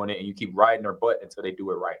keep doing it, and you keep riding their butt until they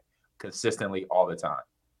do it right, consistently all the time.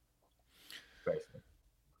 Basically.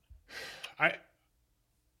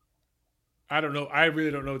 I don't know. I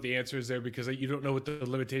really don't know what the answer is there because you don't know what the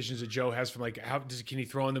limitations that Joe has from can he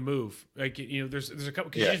throw on the move? Like, there's a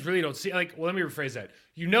couple because you just really don't see well, let me rephrase that.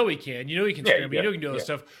 You know he can scramble, you know he can do all this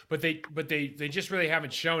stuff, but they just really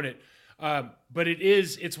haven't shown it. But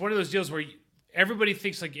it's one of those deals where everybody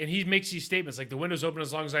thinks and he makes these statements like the window's open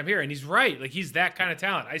as long as I'm here, and he's right. Like he's that kind of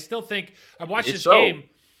talent. I still think I watched this game.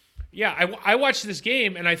 Yeah, I watched this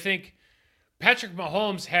game and I think Patrick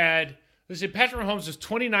Mahomes Patrick Mahomes was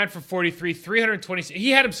 29 for 43, 320.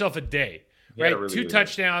 He had himself a day, right? Really 2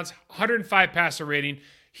 touchdowns, 105 passer rating.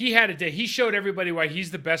 He had a day. He showed everybody why he's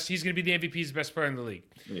the best. He's going to be the MVP. He's the best player in the league.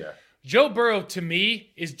 Yeah. Joe Burrow, to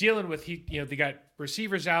me, is dealing with they got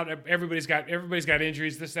receivers out. Everybody's got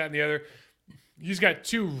injuries, this, that, and the other. He's got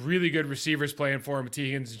 2 really good receivers playing for him, T.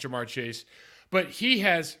 Higgins and Jamar Chase. But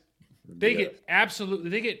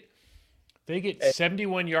they get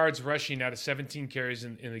 71 yards rushing out of 17 carries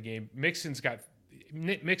in the game. Mixon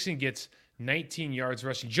gets 19 yards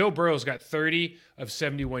rushing. Joe Burrow's got 30 of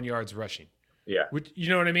 71 yards rushing. Yeah. You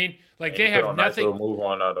know what I mean? Like, they have nothing. Nice little move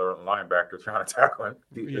on the linebacker trying to tackle him.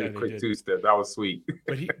 Quick 2-step. That was sweet.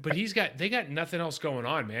 but they got nothing else going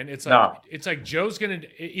on, man. It's like Joe's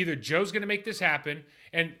gonna make this happen,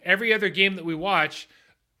 and every other game that we watch,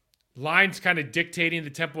 lines kind of dictating the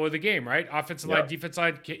tempo of the game, right? Offensive line, defensive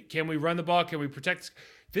line. Can we run the ball? Can we protect?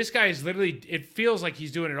 This guy is literally, it feels like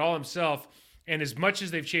he's doing it all himself. And as much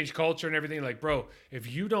as they've changed culture and everything, like, bro, if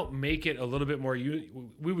you don't make it a little bit more,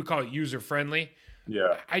 we would call it user friendly.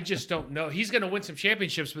 Yeah. I just don't know. He's going to win some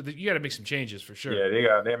championships, but you got to make some changes for sure.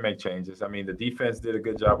 Yeah, they make changes. I mean, the defense did a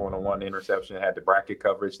good job on the one interception, had the bracket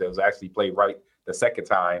coverage that was actually played right the second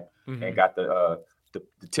time, and got the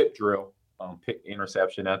tip drill. Pick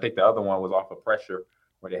interception. And I think the other one was off of pressure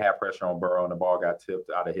where they had pressure on Burrow and the ball got tipped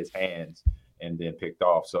out of his hands and then picked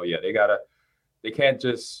off. So yeah, they can't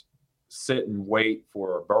just sit and wait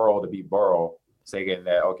for Burrow to be Burrow, saying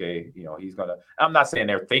that, okay, he's gonna. I'm not saying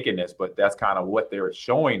they're thinking this, but that's kind of what they're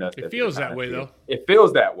showing us. It feels that way though. It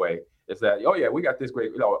feels that way. It's that, oh yeah, we got this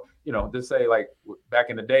great, just say like back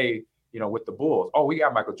in the day, with the Bulls. Oh, we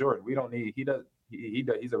got Michael Jordan. We don't need.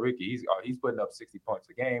 He's a rookie. He's putting up 60 points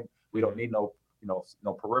a game. We don't need no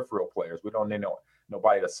peripheral players. We don't need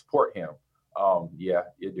nobody to support him. Yeah,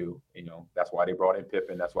 you do. That's why they brought in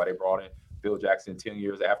Pippen. That's why they brought in Phil Jackson 10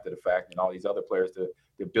 years after the fact, and all these other players to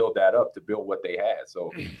build that up, to build what they had.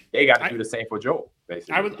 So they got to do the same for Joe.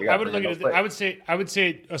 Basically, I would look at it. I would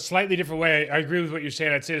say a slightly different way. I agree with what you're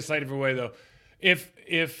saying. I'd say it a slightly different way though.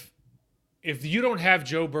 If you don't have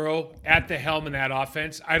Joe Burrow at the helm in that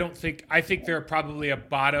offense, I think they're probably a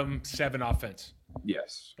bottom 7 offense.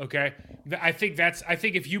 Yes. Okay. I think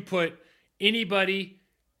if you put anybody,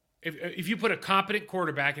 if you put a competent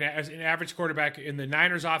quarterback, an average quarterback in the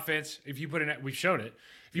Niners offense, we've shown it.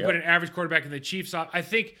 If you put an average quarterback in the Chiefs off, I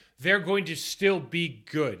think they're going to still be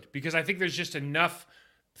good because I think there's just enough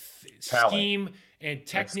scheme and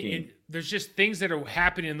technique. There's just things that are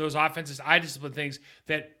happening in those offenses, eye discipline things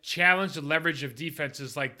that challenge the leverage of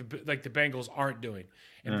defenses like the Bengals aren't doing.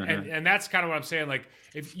 And that's kind of what I'm saying. Like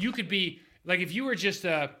if you could be like, if you were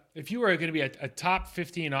going to be a top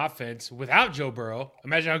 15 offense without Joe Burrow,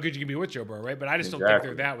 imagine how good you can be with Joe Burrow, right? But I just don't think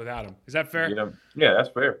they're that without him. Is that fair? Yeah, that's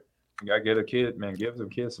fair. You got to get a kid, man, give them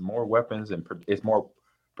kids some more weapons, and it's more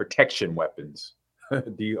protection weapons.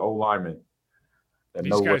 The O linemen that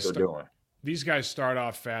know what they're doing. These guys start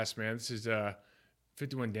off fast, man. This is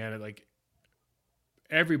 51 Dan. Like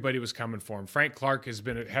everybody was coming for him. Frank Clark has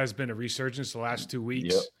been a resurgence the last 2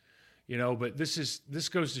 weeks. Yep. But this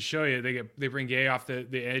goes to show you they bring Gay off the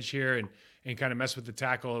edge here and kind of mess with the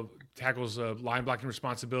tackle's line blocking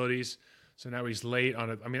responsibilities. So now he's late on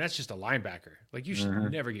it. I mean, that's just a linebacker. Like you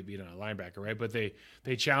should never get beat on a linebacker, right? But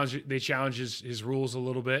they challenge his rules a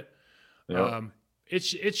little bit. Yep.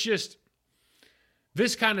 It's just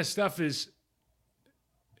this kind of stuff is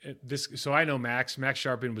this. So I know Max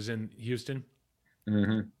Sharpin was in Houston.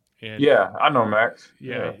 Mm-hmm. And yeah, I know Max.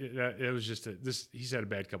 Yeah. It was just he's had a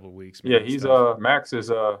bad couple of weeks. Yeah, he's Max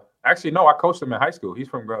is actually no, I coached him in high school. He's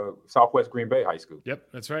from Southwest Green Bay High School. Yep,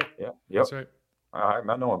 that's right. Yeah, yep. That's right. I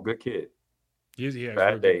know him. Good kid.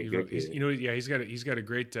 Bad day. Good kid. He's got a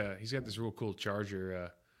great. He's got this real cool Charger.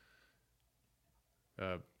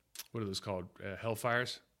 What are those called?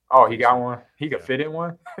 Hellfires. Oh, he got one. He could fit in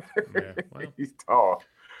one. Yeah, well. He's tall.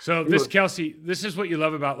 So Kelsey, this is what you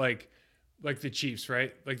love about like like the Chiefs,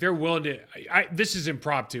 right? Like they're willing to. This is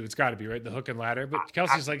impromptu. It's got to be right, the hook and ladder. But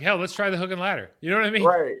Kelsey's like, hell, let's try the hook and ladder. You know what I mean?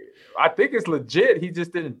 Right. I think it's legit. He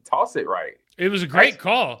just didn't toss it right. It was a great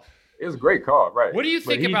call. It was a great call, right? What do you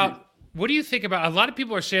think about? What do you think about? A lot of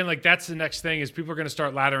people are saying like that's the next thing is people are going to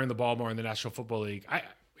start laddering the ball more in the National Football League.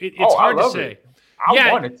 It's hard to say.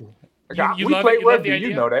 I wanted to. We play rugby.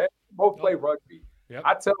 You know that. Both play rugby. Yep.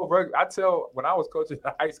 I tell when I was coaching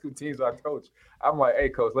the high school teams I coach, I'm like, hey,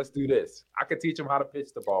 coach, let's do this. I could teach them how to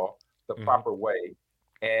pitch the ball the proper way,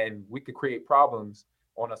 and we could create problems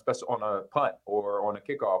on a punt or on a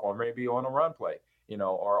kickoff or maybe on a run play,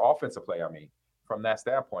 or offensive play. I mean, from that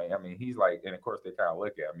standpoint, I mean, he's like, and of course they kind of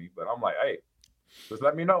look at me, but I'm like, hey, just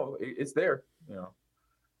let me know it's there,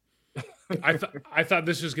 I thought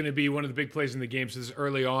this was going to be one of the big plays in the game. So this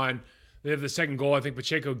early on. They have the second goal. I think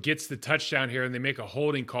Pacheco gets the touchdown here, and they make a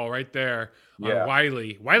holding call right there on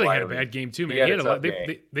Wiley. Wiley had a bad game too, man. He had a lot.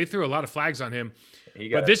 They threw a lot of flags on him.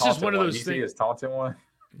 But this is one of those things. You see his taunting one?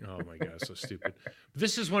 Oh my God, so stupid. But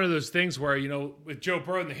this is one of those things where with Joe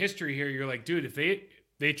Burrow in the history here, you're like, dude, if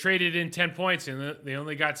they traded in 10 points and they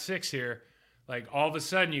only got 6 here, like all of a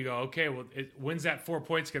sudden you go, okay, well, when's that 4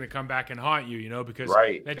 points going to come back and haunt you? Because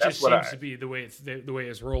that just seems to be the way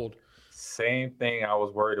it's rolled. Same thing I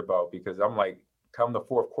was worried about because I'm like, come the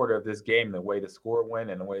fourth quarter of this game, the way the score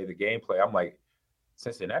went and the way the game play, I'm like,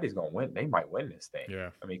 Cincinnati's going to win. They might win this thing. Yeah.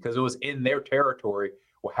 I mean, because it was in their territory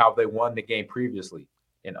how they won the game previously.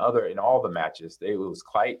 In all the matches, it was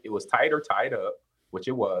tight or tied up, which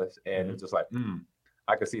it was. And it's just like,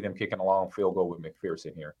 I could see them kicking a long field goal with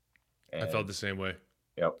McPherson here. And I felt the same way.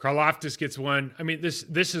 Yep. Karlaftis gets one. I mean, this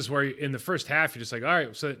is where in the first half, you're just like, all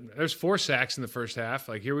right, so there's 4 sacks in the first half.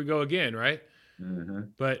 Like, here we go again, right? Mm-hmm.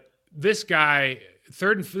 But this guy, this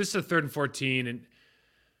is a 3rd and 14, and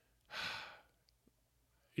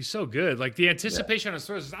he's so good. Like, the anticipation on his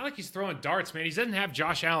throws, it's not like he's throwing darts, man. He doesn't have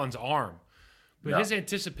Josh Allen's arm. But his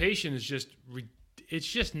anticipation is it's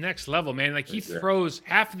just next level, man. Like, he throws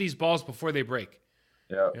half of these balls before they break.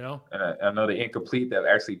 Yeah, and I know the incomplete that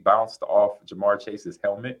actually bounced off Jamar Chase's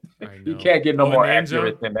helmet. You can't get no more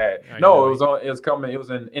accurate than that. It was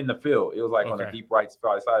in the field. It was like on the deep right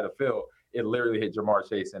side of the field. It literally hit Jamar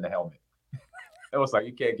Chase in the helmet. It was like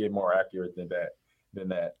you can't get more accurate than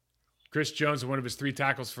that. Chris Jones, one of his 3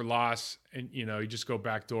 tackles for loss, and you just go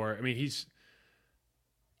backdoor. I mean,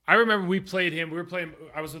 I remember we played him.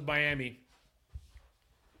 I was with Miami.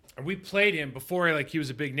 And we played him before he was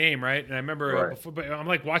a big name, right? And I remember but I'm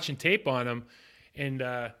like watching tape on him, and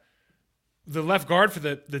the left guard for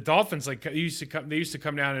the Dolphins, like they used to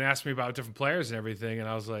come down and ask me about different players and everything, and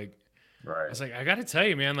I was like, I got to tell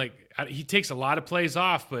you, man, like he takes a lot of plays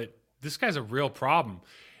off, but this guy's a real problem.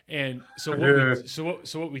 And so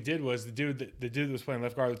what we did was the dude that was playing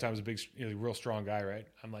left guard at the time was a big, real strong guy, right?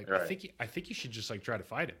 I'm like, I think you should just try to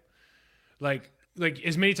fight him, like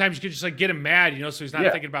as many times you could just get him mad, so he's not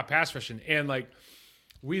thinking about pass rushing. And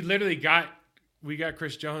we literally got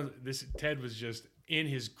Chris Jones. Ted was just in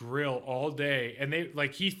his grill all day, and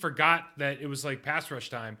he forgot that it was pass rush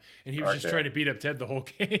time, and he was just trying to beat up Ted the whole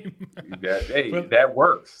game. That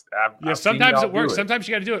works. Sometimes it works. Sometimes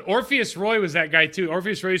you got to do it. Orpheus Roy was that guy too.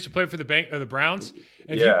 Orpheus Roy used to play for the Browns.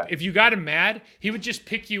 And if you got him mad, he would just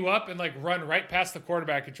pick you up and run right past the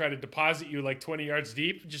quarterback and try to deposit you 20 yards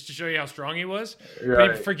deep just to show you how strong he was. Right.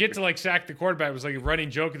 But he'd forget to sack the quarterback. It was a running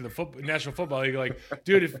joke in the National Football League.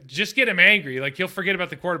 Dude, just get him angry. He'll forget about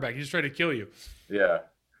the quarterback. He's trying to kill you. Yeah,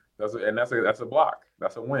 that's a block.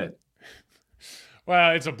 That's a win.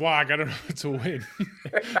 Well, it's a block. I don't know if it's a win.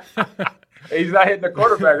 He's not hitting the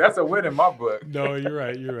quarterback. That's a win in my book. No, you're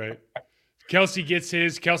right. Kelsey gets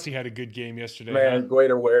his. Kelsey had a good game yesterday. Man,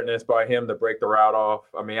 great awareness by him to break the route off.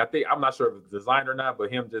 I mean, I'm not sure if it's designed or not,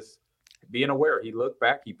 but him just being aware. He looked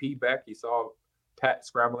back, he peed back, he saw Pat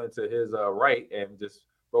scrambling to his right and just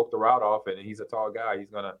broke the route off. And he's a tall guy. He's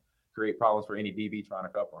going to create problems for any DB trying to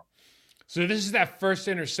cover him. So this is that first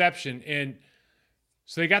interception. And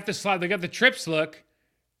so they got the slide, they got the trips look,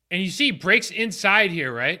 and you see he breaks inside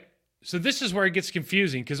here, right? So this is where it gets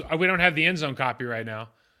confusing because we don't have the end zone copy right now.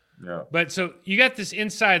 Yeah. But so you got this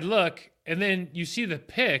inside look, and then you see the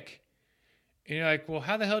pick, and you're like, well,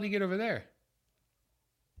 how the hell did he get over there?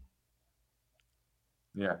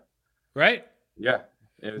 Yeah. Right? Yeah.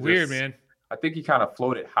 Weird, man. I think he kind of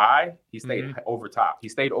floated high. He stayed over top. He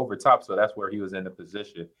stayed over top, so that's where he was in the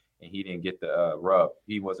position, and he didn't get the rub.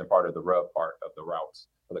 He wasn't part of the rub part of the routes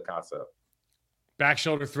or the concept. Back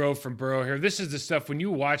shoulder throw from Burrow here. This is the stuff when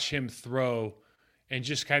you watch him throw and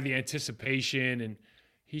just kind of the anticipation, and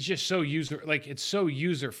he's just so it's so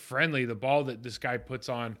user friendly, the ball that this guy puts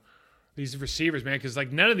on these receivers, man, because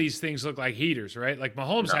like none of these things look like heaters, right? Like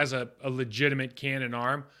Mahomes has a legitimate cannon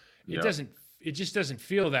arm. It just doesn't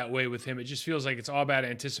feel that way with him. It just feels like it's all about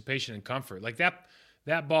anticipation and comfort. Like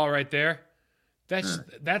that ball right there,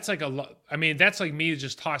 that's like I mean, that's like me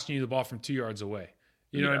just tossing you the ball from 2 yards away.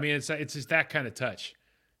 You know what I mean? It's just that kind of touch.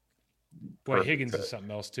 Boy, perfect Higgins touch. Is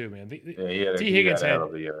something else too, man. T. Higgins had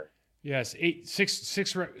yes,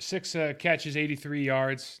 six catches, 83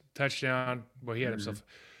 yards, touchdown. Boy, he had himself.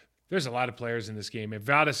 There's a lot of players in this game. And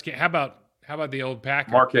Valdez, how about the old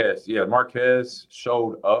Packer? Marquez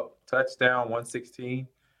showed up, touchdown, 116,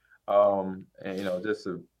 and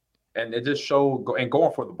and it just showed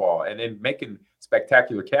going for the ball and then making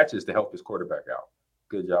spectacular catches to help his quarterback out.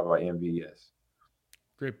 Good job by MVS.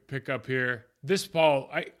 Great pickup here. This ball,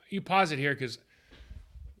 you pause it here because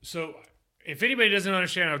so if anybody doesn't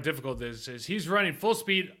understand how difficult this is, he's running full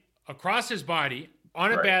speed across his body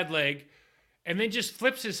on a bad leg, and then just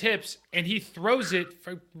flips his hips and he throws it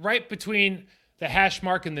right between the hash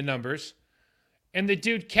mark and the numbers, and the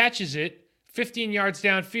dude catches it 15 yards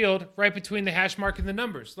downfield right between the hash mark and the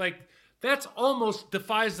numbers. Like that's almost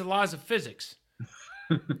defies the laws of physics.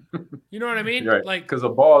 You know what I mean? Right. Like because the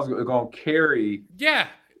ball's going to carry. Yeah,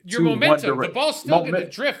 your momentum. The ball's still going to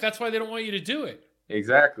drift. That's why they don't want you to do it.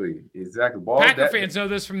 Exactly. Packer fans know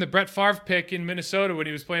this from the Brett Favre pick in Minnesota when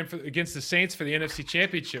he was playing against the Saints for the NFC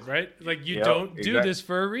Championship, right? Like you don't do this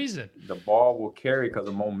for a reason. The ball will carry because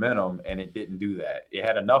of momentum, and it didn't do that. It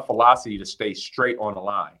had enough velocity to stay straight on the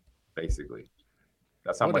line, basically.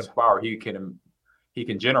 That's how much power he can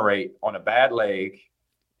generate on a bad leg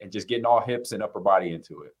and just getting all hips and upper body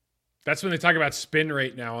into it. That's when they talk about spin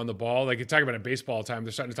rate now on the ball. Like you talk about in baseball all the time.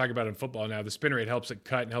 They're starting to talk about it in football now. The spin rate helps it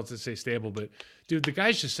cut and helps it stay stable. But, dude, the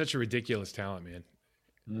guy's just such a ridiculous talent, man.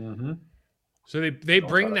 Mm-hmm. So they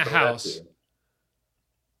bring the house.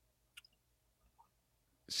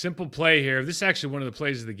 Simple play here. This is actually one of the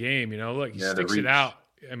plays of the game. You know, look, he sticks it out.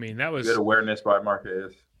 I mean, that was good awareness by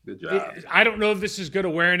Marquez. Good job. I don't know if this is good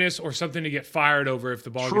awareness or something to get fired over if the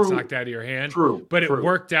ball gets knocked out of your hand. But it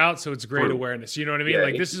worked out, so it's great awareness. You know what I mean? Yeah,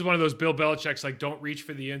 like this is one of those Bill Belichick's like don't reach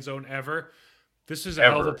for the end zone ever. This is a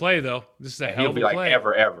hell of a play though. This is a hell of a play. He'll be like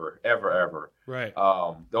ever. Right.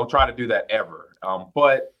 Don't try to do that ever.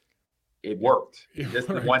 But it worked. Just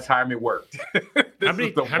the one time it worked. How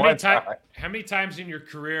many times in your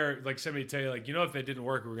career, like somebody tell you, like, you know, if that didn't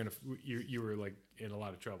work, you were like in a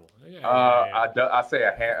lot of trouble? I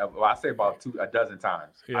say about a dozen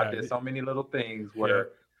times. Yeah. I did so many little things where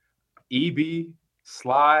EB,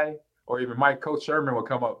 Sly, or even my coach Sherman would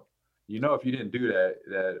come up. You know, if you didn't do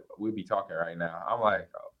that we'd be talking right now. I'm like,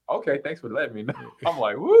 okay, thanks for letting me know. I'm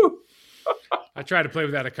like, woo. I try to play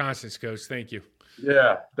without a conscience, Coach. Thank you.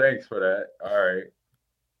 Yeah, thanks for that. All right.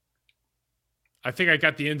 I think I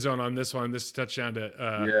got the end zone on this one. This touchdown to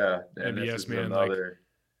MVS, man.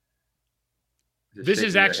 This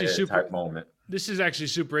is actually super moment. This is actually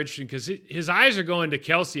super interesting because his eyes are going to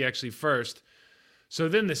Kelsey actually first. So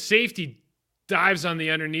then the safety dives on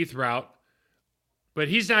the underneath route, but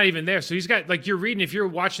he's not even there. So he's got, like, you're reading, if you're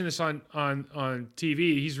watching this on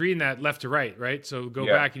TV, he's reading that left to right? So go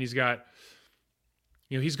back and he's got,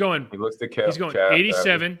 you know, he's going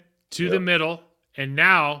 87 to the middle, and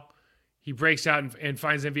now he breaks out and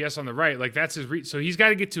finds MVS on the right. Like that's his so he's got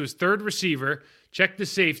to get to his third receiver, check the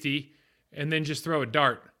safety, and then just throw a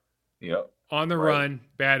dart. Yep. On the run,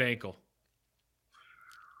 bad ankle.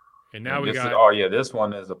 And now this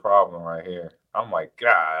one is a problem right here. I'm like,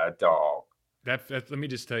 God, dog. That let me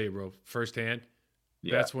just tell you, bro, firsthand.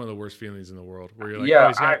 Yeah. That's one of the worst feelings in the world. Where you're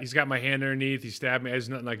like, he's got my hand underneath. He stabbed me. There's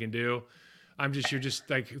nothing I can do. You're just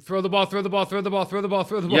like, throw the ball.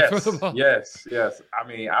 Yes. I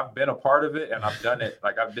mean, I've been a part of it and I've done it.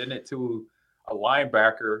 Like I've done it to a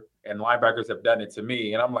linebacker and linebackers have done it to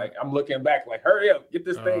me. And I'm like, I'm looking back like, hurry up, get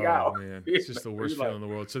this thing out. Man. It's just the worst feeling in the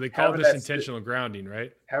world. So they call this intentional grounding,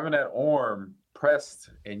 right? Having that arm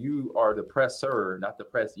pressed and you are the presser, not the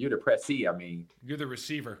press. You're the pressee. I mean, you're the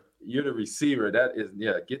receiver. That is,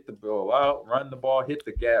 get the ball out, run the ball, hit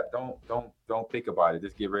the gap. Don't think about it.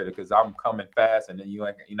 Just get ready because I'm coming fast, and then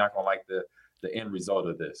you're not gonna like the end result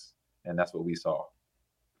of this. And that's what we saw.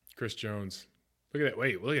 Chris Jones, look at that.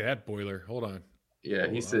 Wait, look at that boiler. Hold on. Yeah,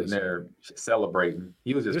 he's sitting there celebrating.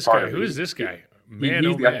 He was just this part guy. of it. Who is this guy? Man,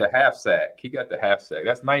 he's got the half sack. He got the half sack.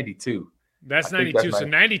 That's 92. That's 92. So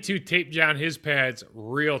 92 taped down his pads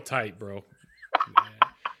real tight, bro.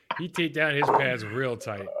 He taped down his pads real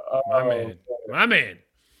tight. My man.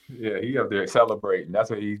 Yeah, he up there celebrating. That's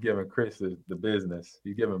what he's giving Chris the business.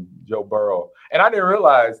 He's giving Joe Burrow. And I didn't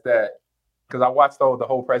realize that because I watched the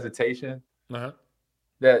whole presentation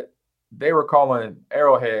that they were calling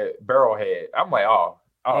Arrowhead Barrelhead. I'm like, oh,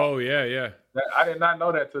 Oh yeah. I did not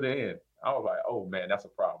know that to the end. I was like, oh man, that's a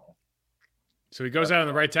problem. So he goes out on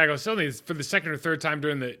the right tackle. It's only for the second or third time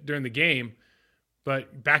during the game,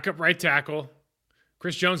 but backup right tackle.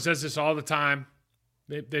 Chris Jones does this all the time.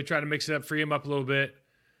 They try to mix it up, free him up a little bit.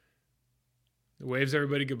 Waves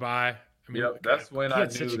everybody goodbye. I mean, that's when I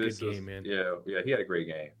knew such a this good was, game, man. Yeah, he had a great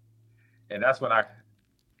game, and that's when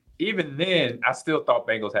even then, I still thought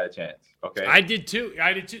Bengals had a chance. Okay, I did too.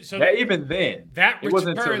 So even then, it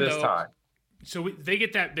wasn't until this time. So they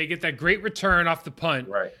get that great return off the punt.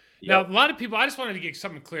 Right. Now, a lot of people, I just wanted to get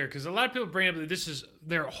something clear because a lot of people bring up that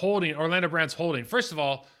they're holding, Orlando Brown's holding. First of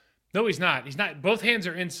all, no, he's not. He's not. Both hands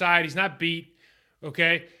are inside. He's not beat.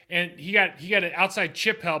 Okay, and he got an outside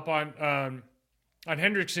chip help on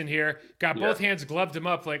Hendrickson here. Got both hands, gloved him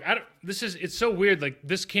up. Like it's so weird. Like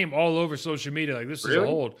this came all over social media. Like this is a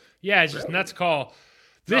hold. Yeah, it's just nuts call.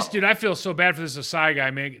 This dude, I feel so bad for this Asai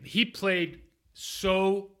guy, man. He played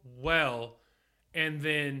so well, and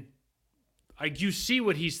then like you see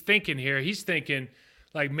what he's thinking here. He's thinking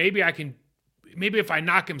like maybe if I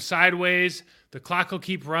knock him sideways, the clock will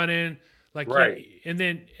keep running. Like and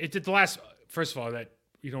then it did the last. First of all, that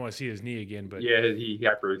you don't want to see his knee again, but yeah, he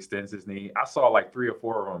hyperextends his knee. I saw like 3 or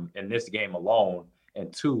 4 of them in this game alone,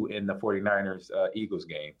 and 2 in the 49ers Eagles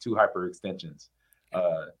game. 2 hyperextensions.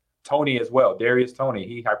 Tony as well, Darius Toney,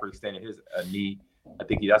 he hyperextended his knee. I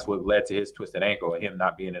think that's what led to his twisted ankle and him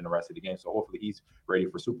not being in the rest of the game. So hopefully he's ready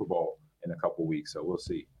for Super Bowl in a couple of weeks. So we'll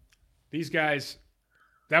see. These guys,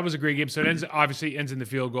 that was a great game. So it obviously ends in the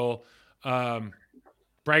field goal.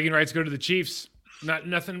 Bragging rights go to the Chiefs.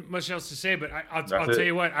 Nothing much else to say, but I'll tell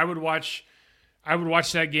you what, I would watch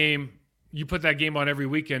that game. You put that game on every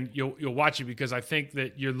weekend, you'll watch it because I think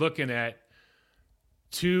that you're looking at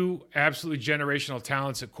 2 absolutely generational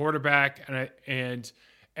talents at quarterback, and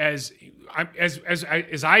as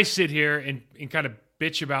I sit here and kind of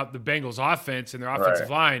bitch about the Bengals offense and their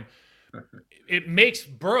offensive line, it makes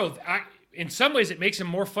Burrow. In some ways, it makes him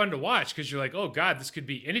more fun to watch because you're like, oh God, this could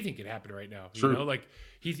be anything could happen right now. True. You know, like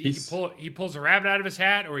he pulls a rabbit out of his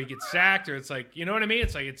hat, or he gets sacked, or it's like, you know what I mean?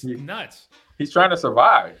 It's like it's nuts. He's trying to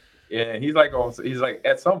survive, and he's like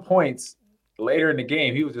at some points later in the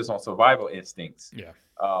game, he was just on survival instincts. Yeah.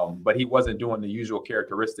 But he wasn't doing the usual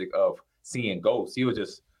characteristic of seeing ghosts. He was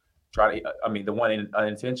just trying to. I mean, the one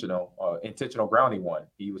intentional grounding one.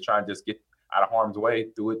 He was trying to just get out of harm's way,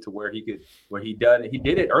 through it to where he did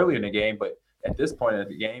it early in the game, but at this point in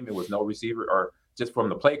the game, it was no receiver, or just from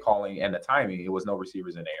the play calling and the timing, it was no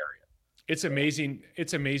receivers in the area. It's amazing.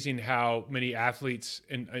 It's amazing how many athletes,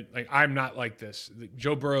 and like I'm not like this.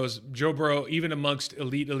 Joe Burrow, even amongst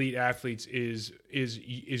elite athletes, is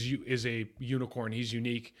a unicorn. He's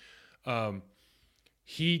unique.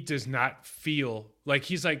 He does not feel like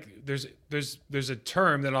he's like there's a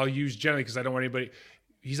term that I'll use generally because I don't want anybody.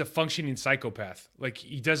 He's a functioning psychopath. Like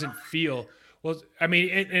he doesn't feel well. I mean,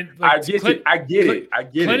 and like, I get it.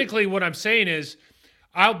 Clinically, what I'm saying is,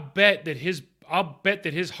 I'll bet that his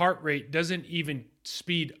heart rate doesn't even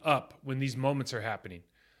speed up when these moments are happening.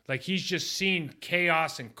 Like he's just seeing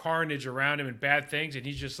chaos and carnage around him and bad things, and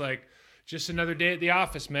he's just like, just another day at the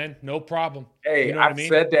office, man. No problem. Hey, you know what I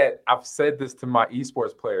mean? I've said this to my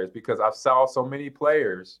esports players because I've saw so many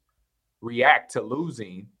players react to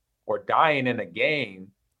losing or dying in a game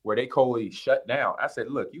where they totally shut down. I said,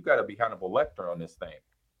 look, you got to be Hannibal Lecter on this thing.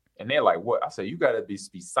 And they're like, what? I said, you got to be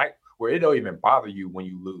psyched where it don't even bother you when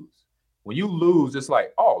you lose. When you lose, it's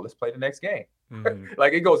like, oh, let's play the next game. Mm-hmm.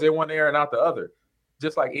 Like it goes in one ear and out the other.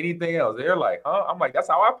 Just like anything else. They're like, huh? I'm like, that's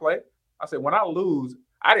how I play. I said, when I lose,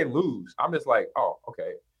 I didn't lose. I'm just like, oh,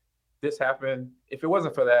 okay. This happened. If it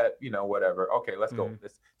wasn't for that, whatever. Okay, let's go.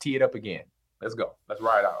 Let's tee it up again. Let's go. Let's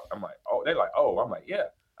ride out. I'm like, oh, they're like, oh. I'm like, yeah.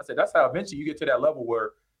 I said, that's how eventually you get to that level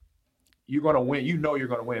where you're going to win. You know you're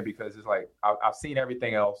going to win because it's like, I've seen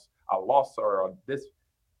everything else. I lost her on this,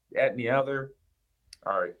 that, and the other.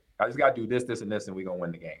 All right. I just got to do this, this, and this, and we're going to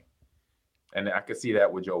win the game. And I could see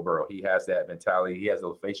that with Joe Burrow. He has that mentality. He has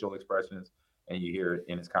those facial expressions, and you hear it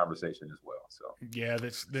in his conversation as well. So yeah,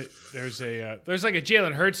 there's like a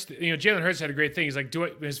Jalen Hurts. Jalen Hurts had a great thing. He's like,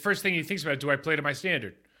 his first thing he thinks about, do I play to my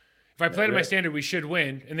standard? If I play to my standard, we should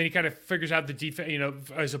win. And then he kind of figures out the defense,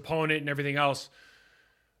 his opponent and everything else.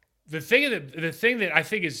 The thing that I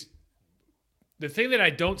think is the thing that I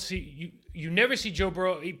don't see, you never see Joe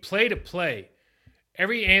Burrow play to play.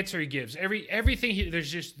 Every answer he gives, everything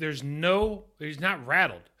he's not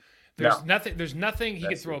rattled. There's nothing he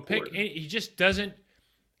can throw important. A pick. He just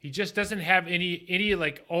doesn't have any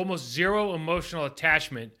like almost zero emotional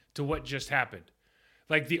attachment to what just happened.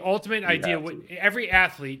 Like the ultimate idea, every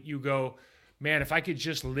athlete, you go, man, if I could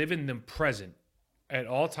just live in the present, at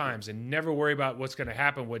all times and never worry about what's going to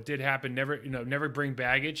happen, what did happen. Never bring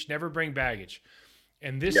baggage.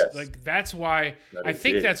 And this, that's why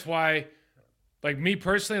that's why, like me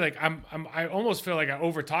personally, like I almost feel like I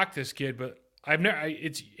overtalked this kid, but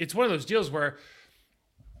it's one of those deals where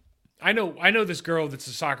I know this girl that's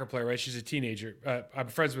a soccer player, right? She's a teenager. I'm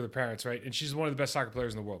friends with her parents, right? And she's one of the best soccer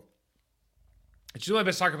players in the world. She's one of the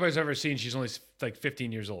best soccer players I've ever seen. She's only like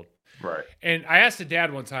 15 years old. Right. And I asked the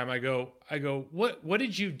dad one time, I go, what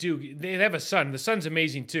did you do? They have a son. The son's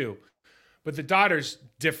amazing too, but the daughter's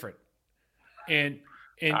different. And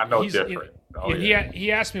I know different.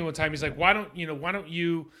 He asked me one time, he's like, why don't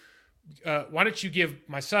you give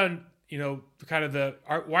my son, why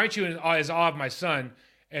aren't you as awe of my son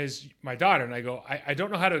as my daughter? And I go, I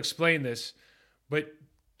don't know how to explain this, but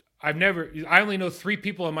I only know 3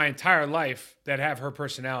 people in my entire life that have her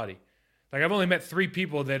personality. Like I've only met 3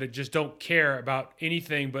 people that just don't care about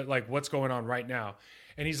anything but like what's going on right now.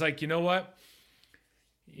 And he's like, you know what?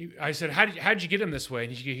 I said, how did you get him this way?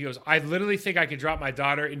 And he goes, I literally think I could drop my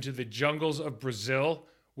daughter into the jungles of Brazil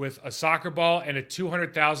with a soccer ball and a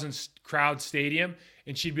 200,000 crowd stadium.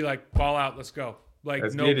 And she'd be like, ball out, let's go.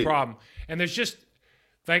 Like, no problem. And there's just,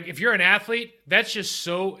 like, if you're an athlete, that's just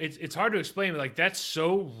so, it's hard to explain, but like, that's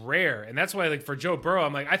so rare. And that's why, like, for Joe Burrow,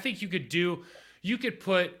 I'm like, I think you could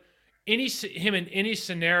put him in any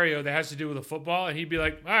scenario that has to do with a football, and he'd be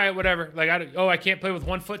like, all right, whatever. Like, I can't play with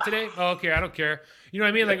 1 foot today? Oh, okay, I don't care. You know what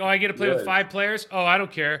I mean? Like, I get to play with 5 players? Oh, I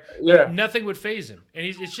don't care. Yeah. Nothing would faze him. And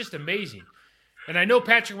it's just amazing. And I know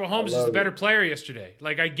Patrick Mahomes is the better player yesterday.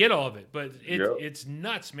 Like, I get all of it, but it's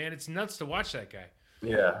nuts, man. It's nuts to watch that guy.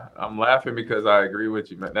 Yeah, I'm laughing because I agree with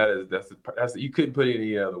you, man. That's you couldn't put it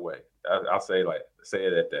any other way. I'll say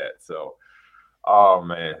it at that. So, oh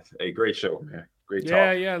man, a great show, man. Great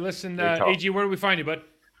talk. Yeah. Listen, AG, where do we find you, bud?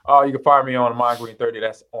 You can find me on MindGreen30.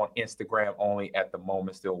 That's on Instagram only at the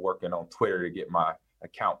moment. Still working on Twitter to get my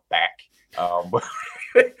account back.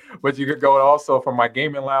 But you could go also from my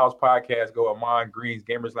Gaming Lounge podcast. Go to Mind Green's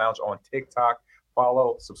Gamers Lounge on TikTok.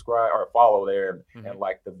 Subscribe there and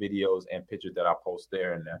like the videos and pictures that I post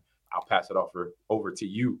there. And I'll pass it over to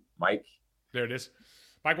you, Mike. There it is.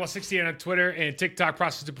 Mike168 on Twitter and TikTok,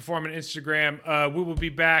 Process to Perform on Instagram. We will be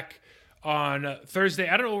back on Thursday.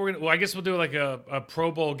 I don't know what we're going to – well, I guess we'll do like a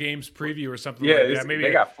Pro Bowl games preview or something like that. Maybe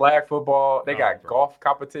they got flag football. They got golf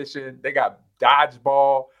competition. They got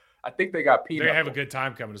dodgeball. I think they got peanut. They have a good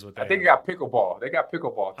time coming is what they I think they got pickleball. They got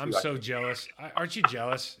pickleball, too. I'm so jealous. Aren't you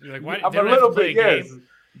jealous? You're like, why? I'm a little bit, yes.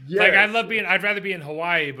 Like, I'd rather be in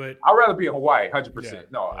Hawaii, but – I'd rather be in Hawaii, 100%. Yeah.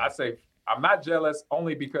 No, I say I'm not jealous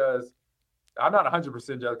only because – I'm not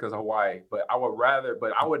 100% jealous because of Hawaii, but I would rather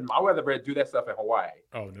do that stuff in Hawaii.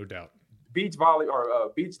 Oh, no doubt. Beach volley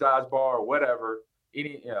or beach dodgeball or whatever.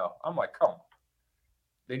 I'm like, come on.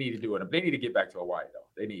 They need to do it. They need to get back to Hawaii though.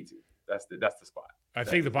 They need to. That's the spot. I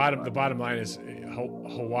think the bottom line is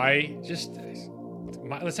Hawaii. Just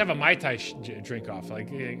let's have a Mai Tai drink off. Like,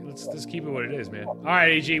 let's keep it what it is, man. All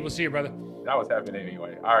right, AG, we'll see you, brother. That was happening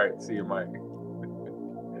anyway. All right, see you, Mike.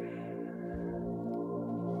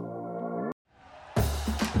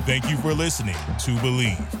 Thank you for listening to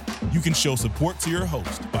Believe. You can show support to your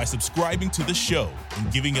host by subscribing to the show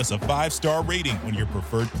and giving us a 5-star rating on your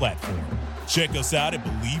preferred platform. Check us out at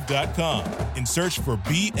Believe.com and search for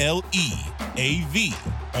BLEAV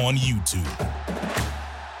on YouTube.